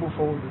he will move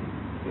forward in.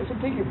 He has to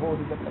take it forward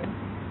in that line,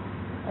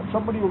 and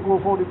somebody will go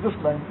forward in this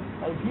line.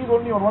 And if he is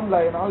only on one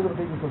line, how is he going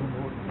to take this person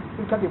forward?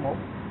 He'll cut him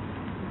off.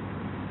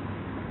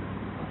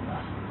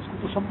 उसको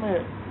तो सब में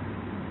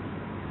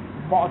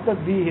मुअत्तद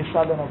भी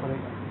हिस्सा लेना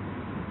पड़ेगा.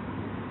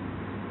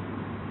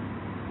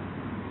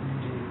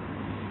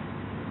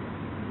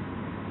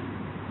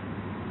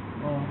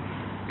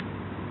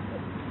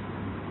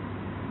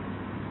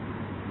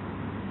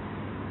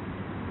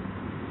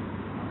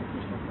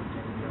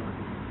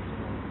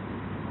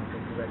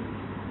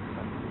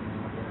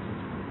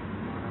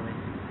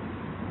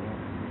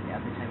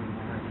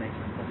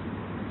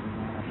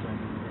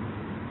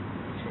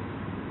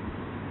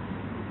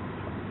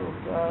 तो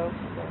क्या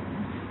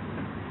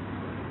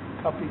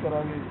कॉपी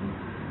करांगे.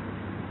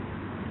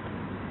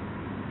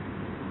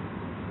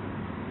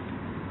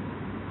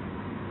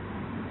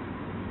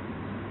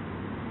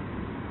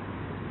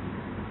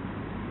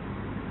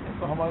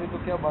 तो हमारी तो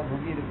क्या बात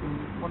होगी, लेकिन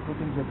one two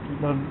things that we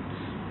learn,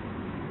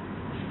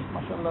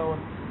 mashallah,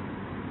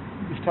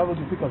 this travel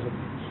is because of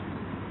this.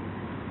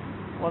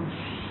 Once,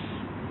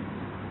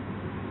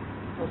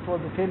 just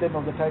towards the tail end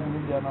of the time in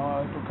India, now I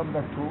had to come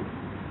back to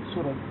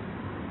Surat.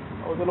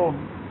 I was alone,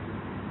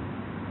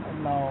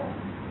 and now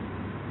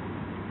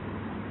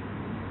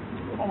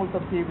normal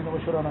तरतीब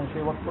मशवराना से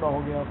वक्त पूरा हो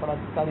गया, पढ़ा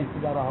तारीख पे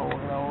जा रहा हो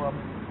गया, और अब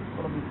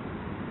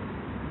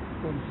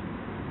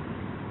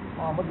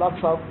मोहम्मद लाख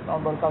साहब नाम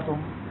बरकातुम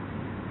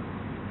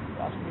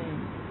आसमी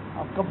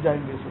आप कब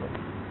जाएंगे सूरत?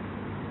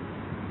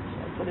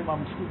 Actually,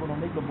 I'm still going to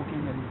make the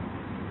booking, and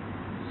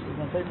so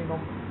I said,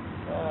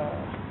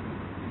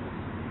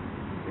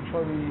 make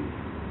sure we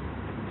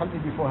tell me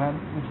beforehand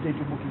which date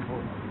you're booking for.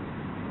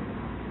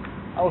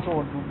 I also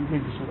want to be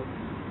going to Surat.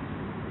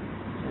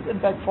 So then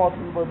back forth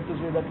we were this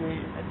way, that way,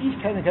 and each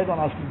time they kept on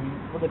asking me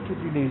for the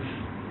 2-3 days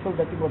till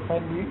that thing was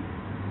finally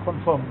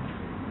confirmed.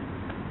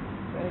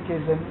 In any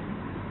case, then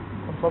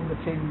confirmed the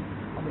train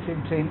on the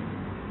same train.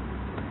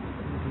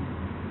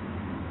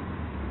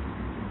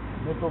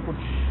 मैं तो कुछ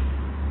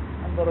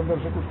अंदर अंदर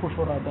से कुछ खुश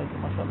हो रहा था कि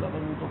माशाल्लाह,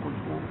 मैं तो कुछ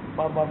को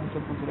बार बार मुझसे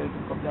पूछ रहे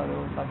तुम कब जा रहे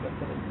हो, साथ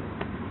जाते रहे.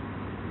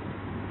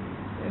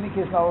 In any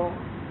case, now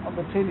on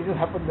the train it just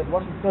happened that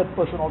one third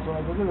person also,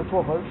 like there were 2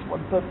 of us,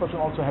 one third person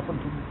also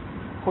happened to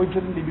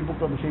coincidentally be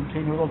booked on the same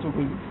train. He was also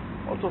going,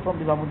 also from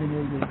Nizamuddin he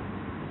was going.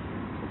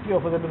 So 3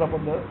 of us ended up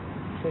on the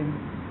same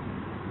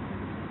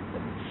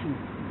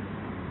seat,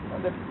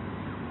 and that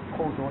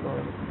coach or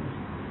whatever.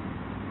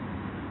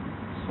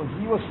 So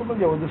he was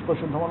familiar with this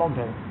person from a long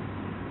time.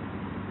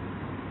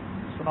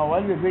 So now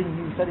while we were going,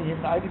 he was telling him,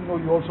 I didn't know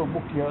you also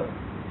booked here.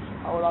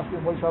 I was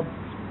asking him, so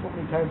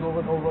many times over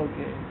and over,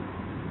 okay,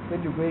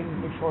 when you're going,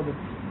 make sure that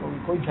we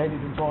coincide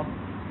and so on.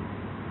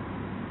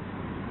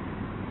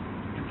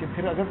 क्योंकि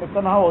फिर अगर मैं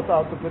तन्हा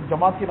होता तो फिर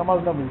जमात की नमाज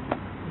न मिलती.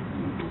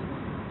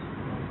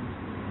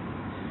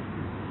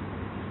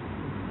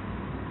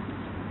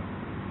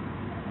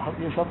 अब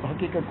ये सब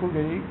हकीकत खुल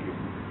गई कि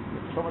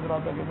समझ रहा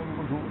था कि मैं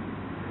कुछ हूँ,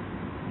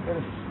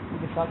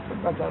 मेरे साथ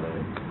करना चाह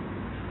रहे,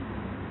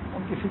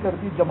 उनकी फिक्र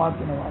थी जमात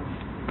की नमाज.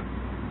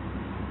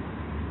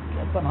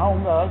 क्या तन्हा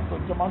होऊंगा तो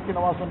जमात की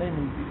नमाज तो नहीं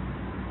मिलती,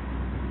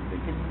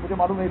 लेकिन मुझे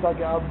मालूम नहीं था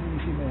कि आप भी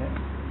इसी में हैं.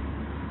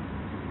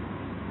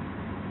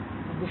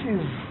 This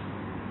is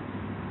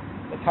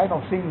the kind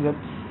of things that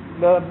you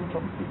learn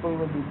from people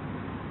when you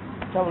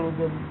travel with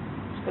them,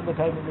 spend the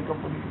time in the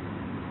company.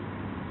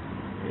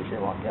 ऐसे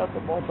वाक़यात तो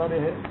बहुत सारे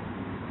हैं,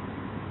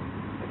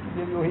 लेकिन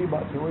ये भी वही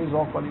बात है, वही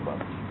ज़ौक़ वाली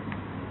बात है.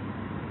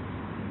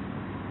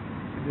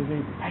 There is a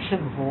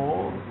passion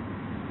for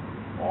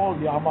all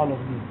the amal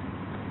of deen.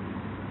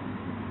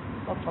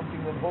 Not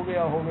something that हो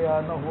गया,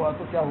 न हुआ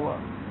तो क्या हुआ,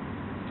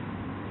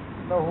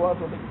 न हुआ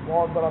तो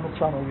बहुत बड़ा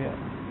नुकसान हो गया.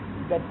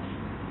 That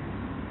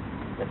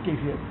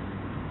case here.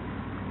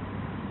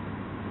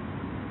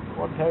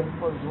 One time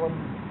was one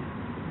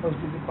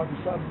masjid in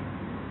Pakistan.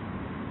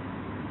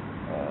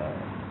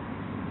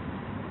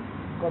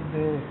 Got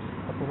there,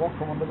 had to walk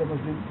from another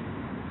masjid.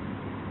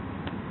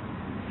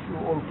 Few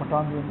old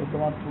Pathans were in the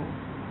Jamaat too.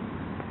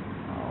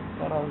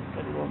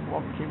 Carried on,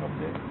 walk came up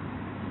there.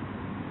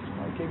 So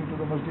I came into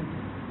the masjid.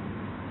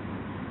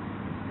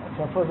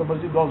 So first the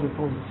masjid doors were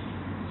closed.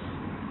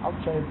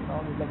 Outside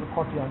now there's like a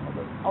courtyard.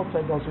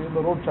 Outside also in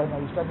the roadside now,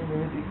 you're standing there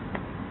waiting.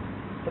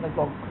 10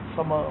 o'clock,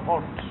 summer,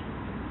 hot.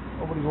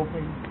 Nobody's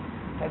opening.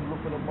 Had to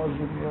look for the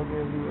masjid here,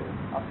 there, everywhere.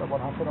 After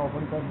about half an hour,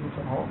 45 minutes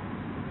somehow,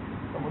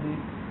 somebody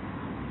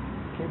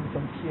came with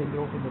some key and they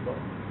opened the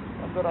door.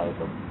 अंदर आए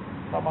सब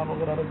सामान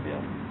वगैरह रख दिया,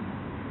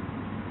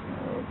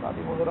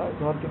 तालीम वगैरह,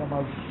 ज़ोहर की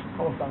नमाज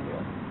का वक्त आ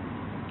गया.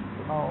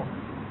 So now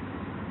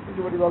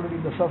everybody is already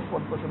in the saf.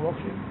 One person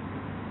walks in.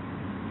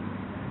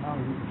 Now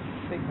he's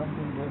saying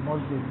something to the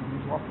masjid.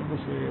 He's walking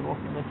this way,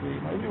 walking that way.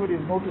 Now everybody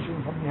is noticing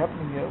something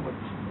happening here, but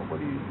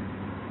nobody is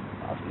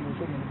asking or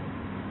saying anything.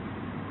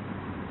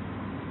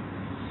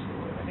 So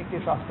in any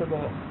case, after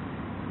the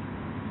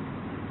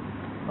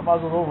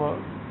namaz was over,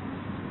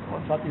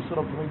 one sati stood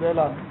up to make the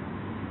elan.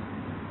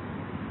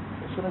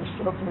 As soon as he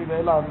stood up to make the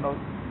elan, now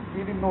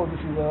he didn't know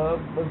this is a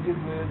masjid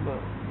with the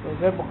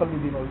ghair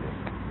muqallidin over there.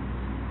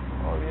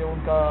 और ये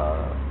उनका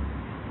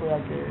गोया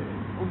के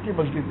उनकी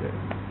मस्जिद है.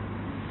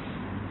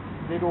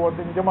 They do what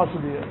they jamaat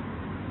should do.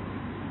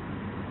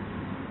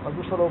 और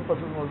दूसरा लोग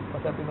person was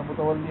attacking the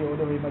mutawalli or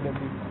whatever he might have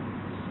been.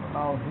 So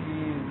now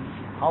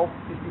how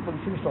these people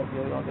finished off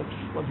here, that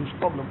was his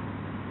problem.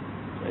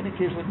 So in any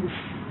case, when this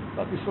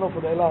stood up for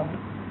the elan,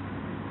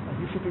 and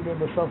he's sitting there in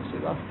the saf, so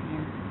he's asking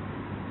him,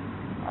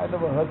 I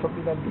never heard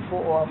something like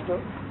before or after.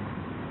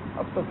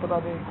 अब तक पता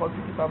नहीं कौन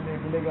सी किताब में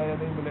मिलेगा या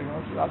नहीं मिलेगा.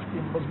 आज की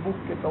मजबूक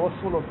के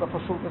तवस्सुल और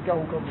तफस्सुल का क्या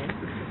हुक्म है.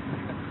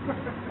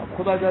 अब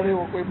खुदा जाने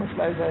वो कोई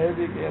मसला ऐसा है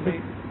भी कि या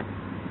नहीं.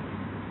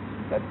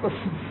 That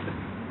person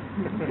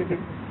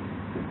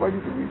पॉइंट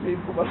टू भी से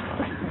इनको बता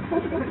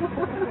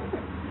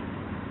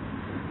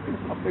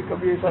हमने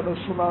कभी ऐसा न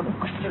सुना न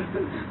कुछ.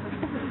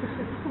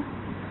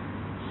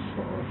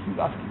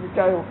 लास्ट में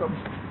क्या है हुक्म,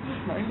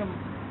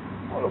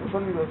 और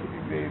पसंदीदा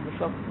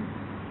सब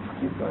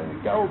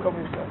क्या हुक्म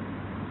इसका.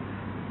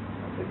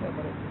 सही है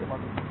मैंने मुझे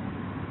मालूम,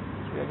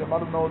 अगर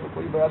मालूम ना हो तो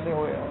कोई बयान नहीं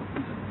होगा.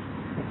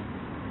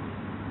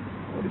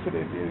 What is it?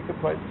 You can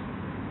find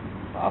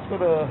after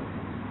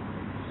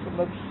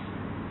Sunnat,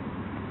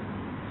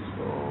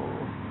 so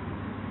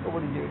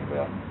nobody gave any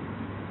bayan.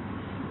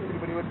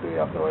 Everybody went away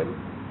after a while.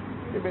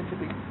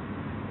 Eventually,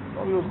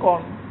 now he was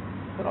gone.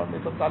 फिर हमने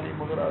सब तालीम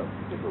वगैरह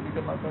जो भी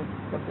करना था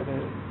करते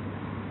रहे.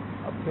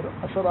 अब फिर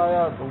असर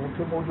आया तो वो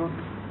फिर मौजूद.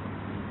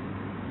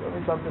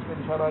 अमीन साहब ने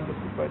इशारा जो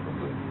कुछ बैठ तो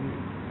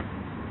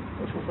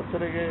उसको सब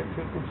चले गए.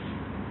 फिर कुछ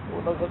वो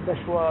न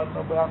गश हुआ न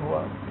बयान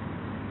हुआ.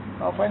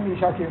 Now finally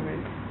Isha came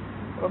in.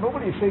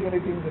 Nobody is saying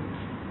anything that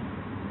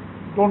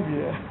don't be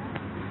there.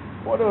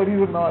 Whatever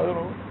reason now, I don't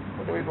know,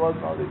 whatever it was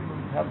now, they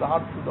didn't have the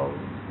heart to now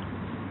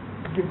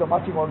give the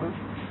marching orders.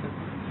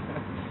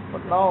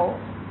 But now,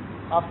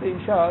 after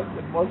Isha,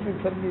 the Muslim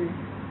suddenly,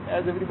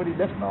 as everybody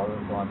left now,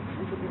 gone,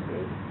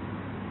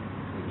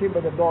 he came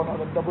by the door now,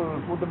 the double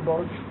wooden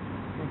doors.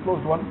 He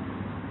closed one,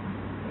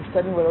 he's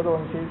standing by the other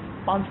one, says,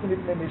 5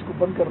 minute में मैं इसको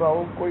बंद कर रहा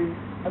हूँ, कोई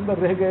अंदर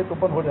रह गए तो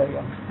बंद हो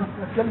जाएगा,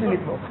 जल्दी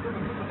निकलो.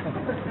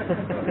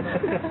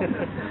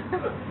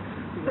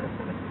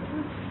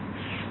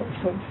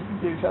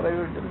 इशारा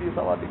जल्दी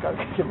सवाल निकाल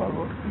के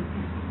मांगो.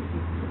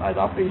 आज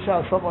after Isha,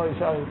 summer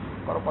Isha is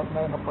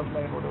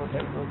 9:15, whatever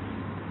time it was.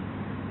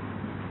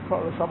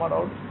 Called someone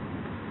out.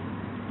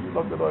 He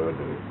locked the door,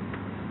 went away.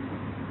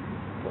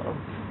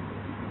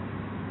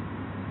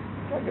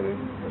 क्या करें,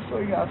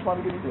 सोएंगे आसमान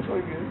के नीचे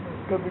सोएंगे.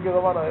 गर्मी का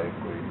ज़माना है,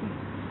 कोई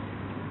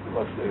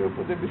बस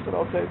पूरे बिस्तर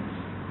outside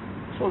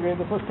सो गए.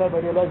 The first time I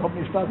realized how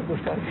many stars in the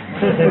sky.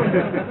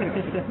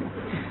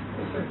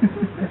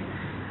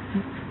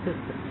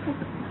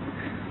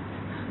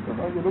 So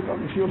now you look up,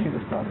 you see only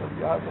the stars.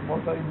 यहाँ तो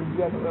बहुत सारी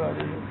बिजलियाँ नजर आ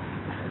रही है.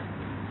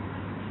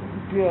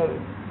 Clear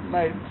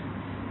night.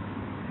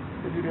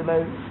 Then you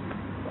realize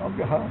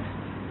आपके हाथ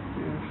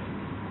is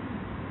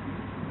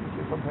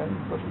sometimes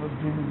the person was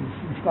dreaming of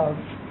 6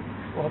 stars.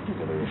 वो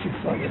हकीकत है 6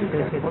 stars.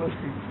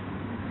 Honestly.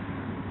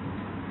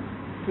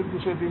 फिर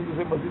दूसरे दिन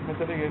दूसरे मस्जिद में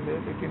चले गए थे.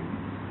 लेकिन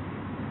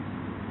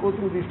go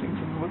through these things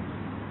in wood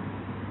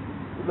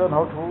to learn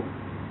how to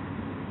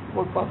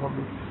work pass on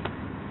this.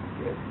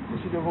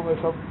 किसी जगहों में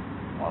सब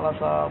मौला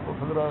साहब और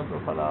हजरत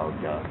और फला और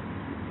क्या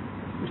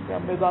इसमें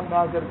मैदान में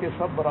आकर के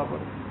सब बराबर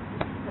है.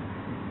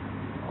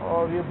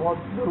 और ये बहुत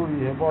ज़रूरी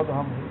है, बहुत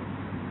अहम है.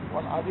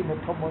 One आदिम है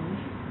Thomas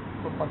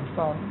from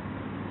Pakistan.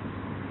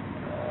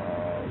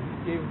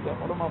 He gave the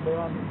ulama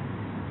bayan.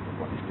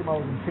 One ijtima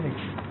was in Phoenix.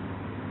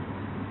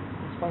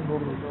 It's fine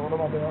road. The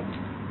ulama bayan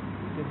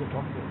gave the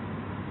talk there.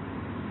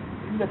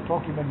 In that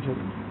talk he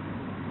mentioned,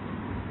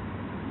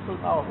 so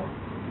now about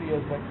 3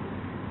 years back,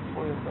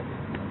 4 years back,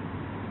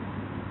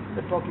 in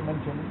that talk he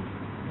mentioned,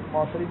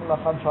 Salimullah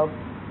Khan Sahib,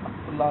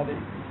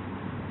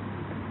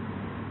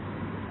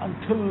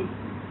 until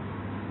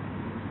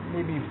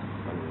maybe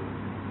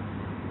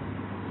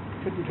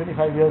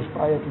 20-25 years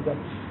prior to that,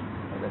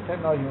 at that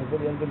time now he was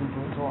very elderly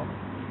too and so on.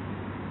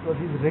 It was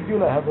his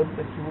regular habit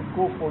that he would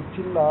go for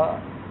chilla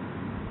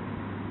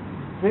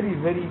very,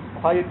 very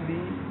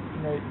quietly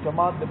in a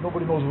Jamaat that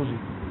nobody knows who's he.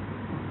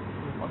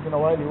 Once in a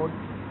while he would,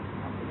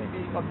 maybe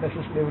not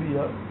necessarily every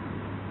year.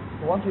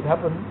 So once it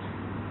happened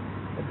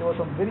that there were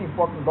some very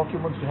important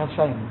documents to have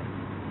signed,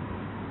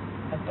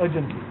 and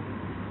urgently.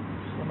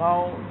 So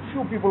now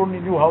few people only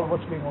knew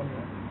what's going on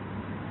here.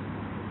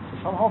 So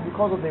somehow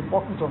because of the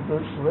importance of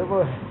this,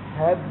 whoever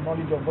had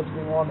knowledge of what's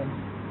going on, and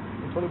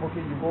they told him,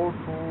 okay, you go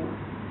to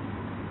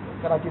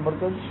Karachi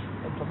Markaz,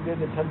 and from there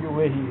they tell you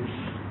where he is.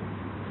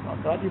 Now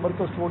Karachi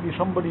Markaz told you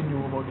somebody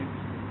knew about it.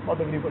 Not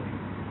everybody.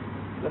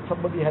 That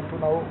somebody had to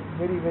now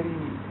very, very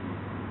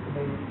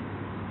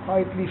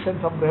quietly send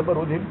some rehbar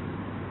with him.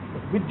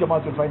 But which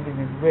Jamaat will find him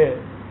in where?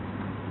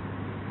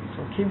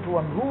 So came to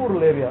one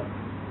rural area.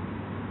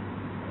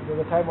 There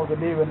was a time of the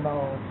day when now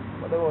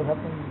whatever was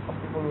happening, some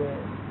people were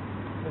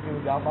busy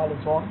with the amal and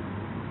so on.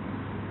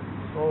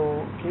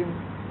 So came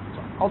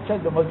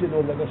outside the masjid, there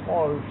was like a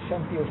small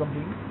shanty or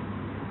something.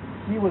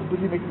 He was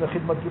busy making the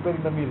khidmat,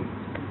 preparing the meal.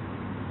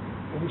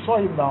 When we saw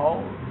him now,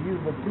 he is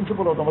the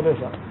principal of the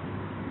madrasa.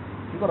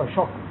 He got a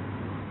shock.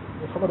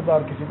 ये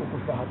खबरदार किसी को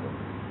कुछ कहा तो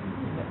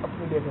मैं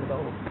अपने लिए करता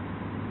हूँ.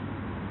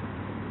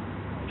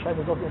 शायद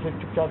तो ऐसे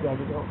चुपचाप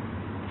आगे जाओ,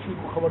 किसी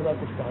को खबरदार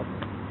कुछ कहा तो.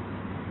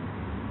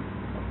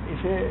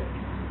 इसे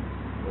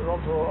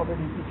also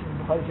already teaching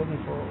Bukhari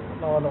Sharif for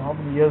how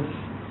many years.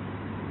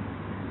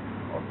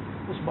 और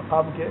उस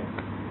मकाम के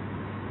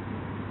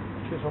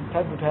from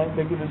time to time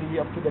regularly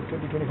up to that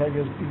 20-25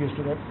 years previous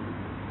to that.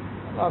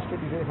 Last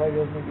 20-25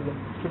 years maybe the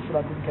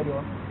silsila didn't carry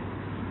on,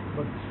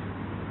 but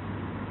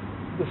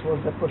this was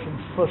that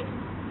person's first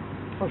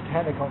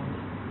hand account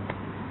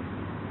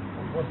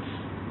of what.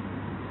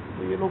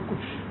 तो ये लोग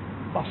कुछ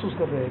महसूस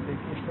कर रहे थे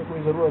कि इसमें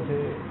कोई ज़रूरत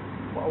है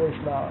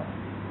वाइसला,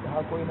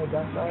 यहाँ कोई न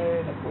जानता है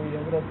न कोई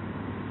हजरत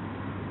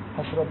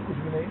हसरत कुछ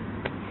भी नहीं,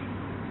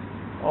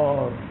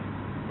 और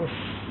बस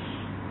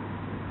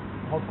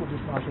बहुत कुछ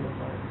इसमें हासिल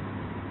होता है.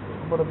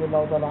 Umar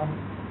radiallahu ta'ala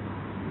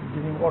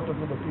giving water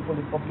to the people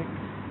in public,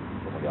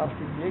 somebody asked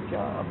him, "Ye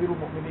kya Amirul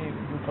Mu'mineen,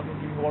 you coming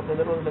in water?"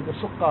 That was like a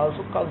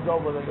sukkah's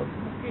job was like a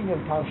menial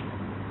task.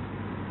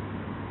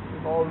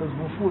 All this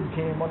food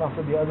came one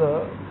after the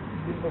other.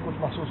 दिल में कुछ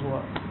महसूस हुआ,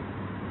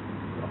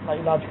 अपना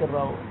इलाज कर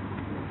रहा हो,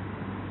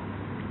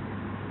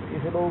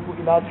 ऐसे लोगों को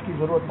इलाज की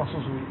जरूरत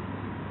महसूस हुई.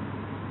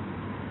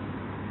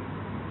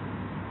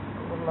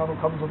 Ulama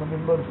comes on the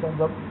minbar,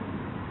 stands up,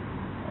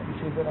 and he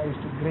says that I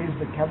used to graze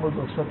the camels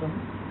of certain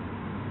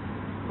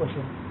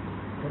person.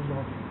 Comes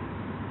on.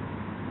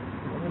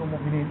 Amirul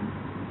Mu'mineen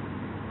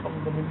comes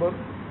on the minbar.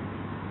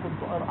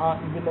 كنت أرعى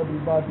إبل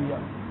بالبادية.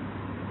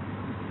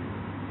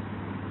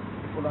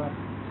 فلان.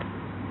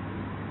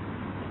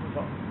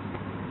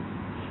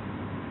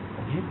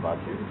 अजीब बात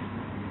है,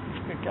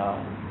 इसमें क्या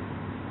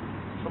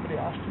somebody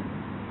asked him,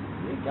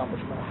 ये क्या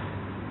मसला है?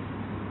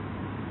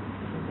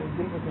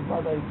 दिल में कुछ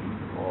बात आई थी,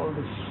 all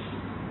this,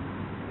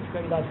 इसका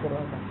इलाज कर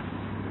रहा था.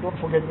 Don't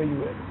forget where you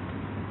were.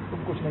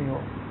 तुम कुछ नहीं हो.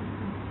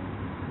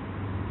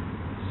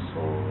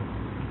 So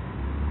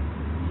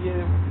ये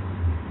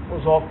वो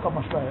ज़ौक़ का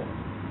मसला है.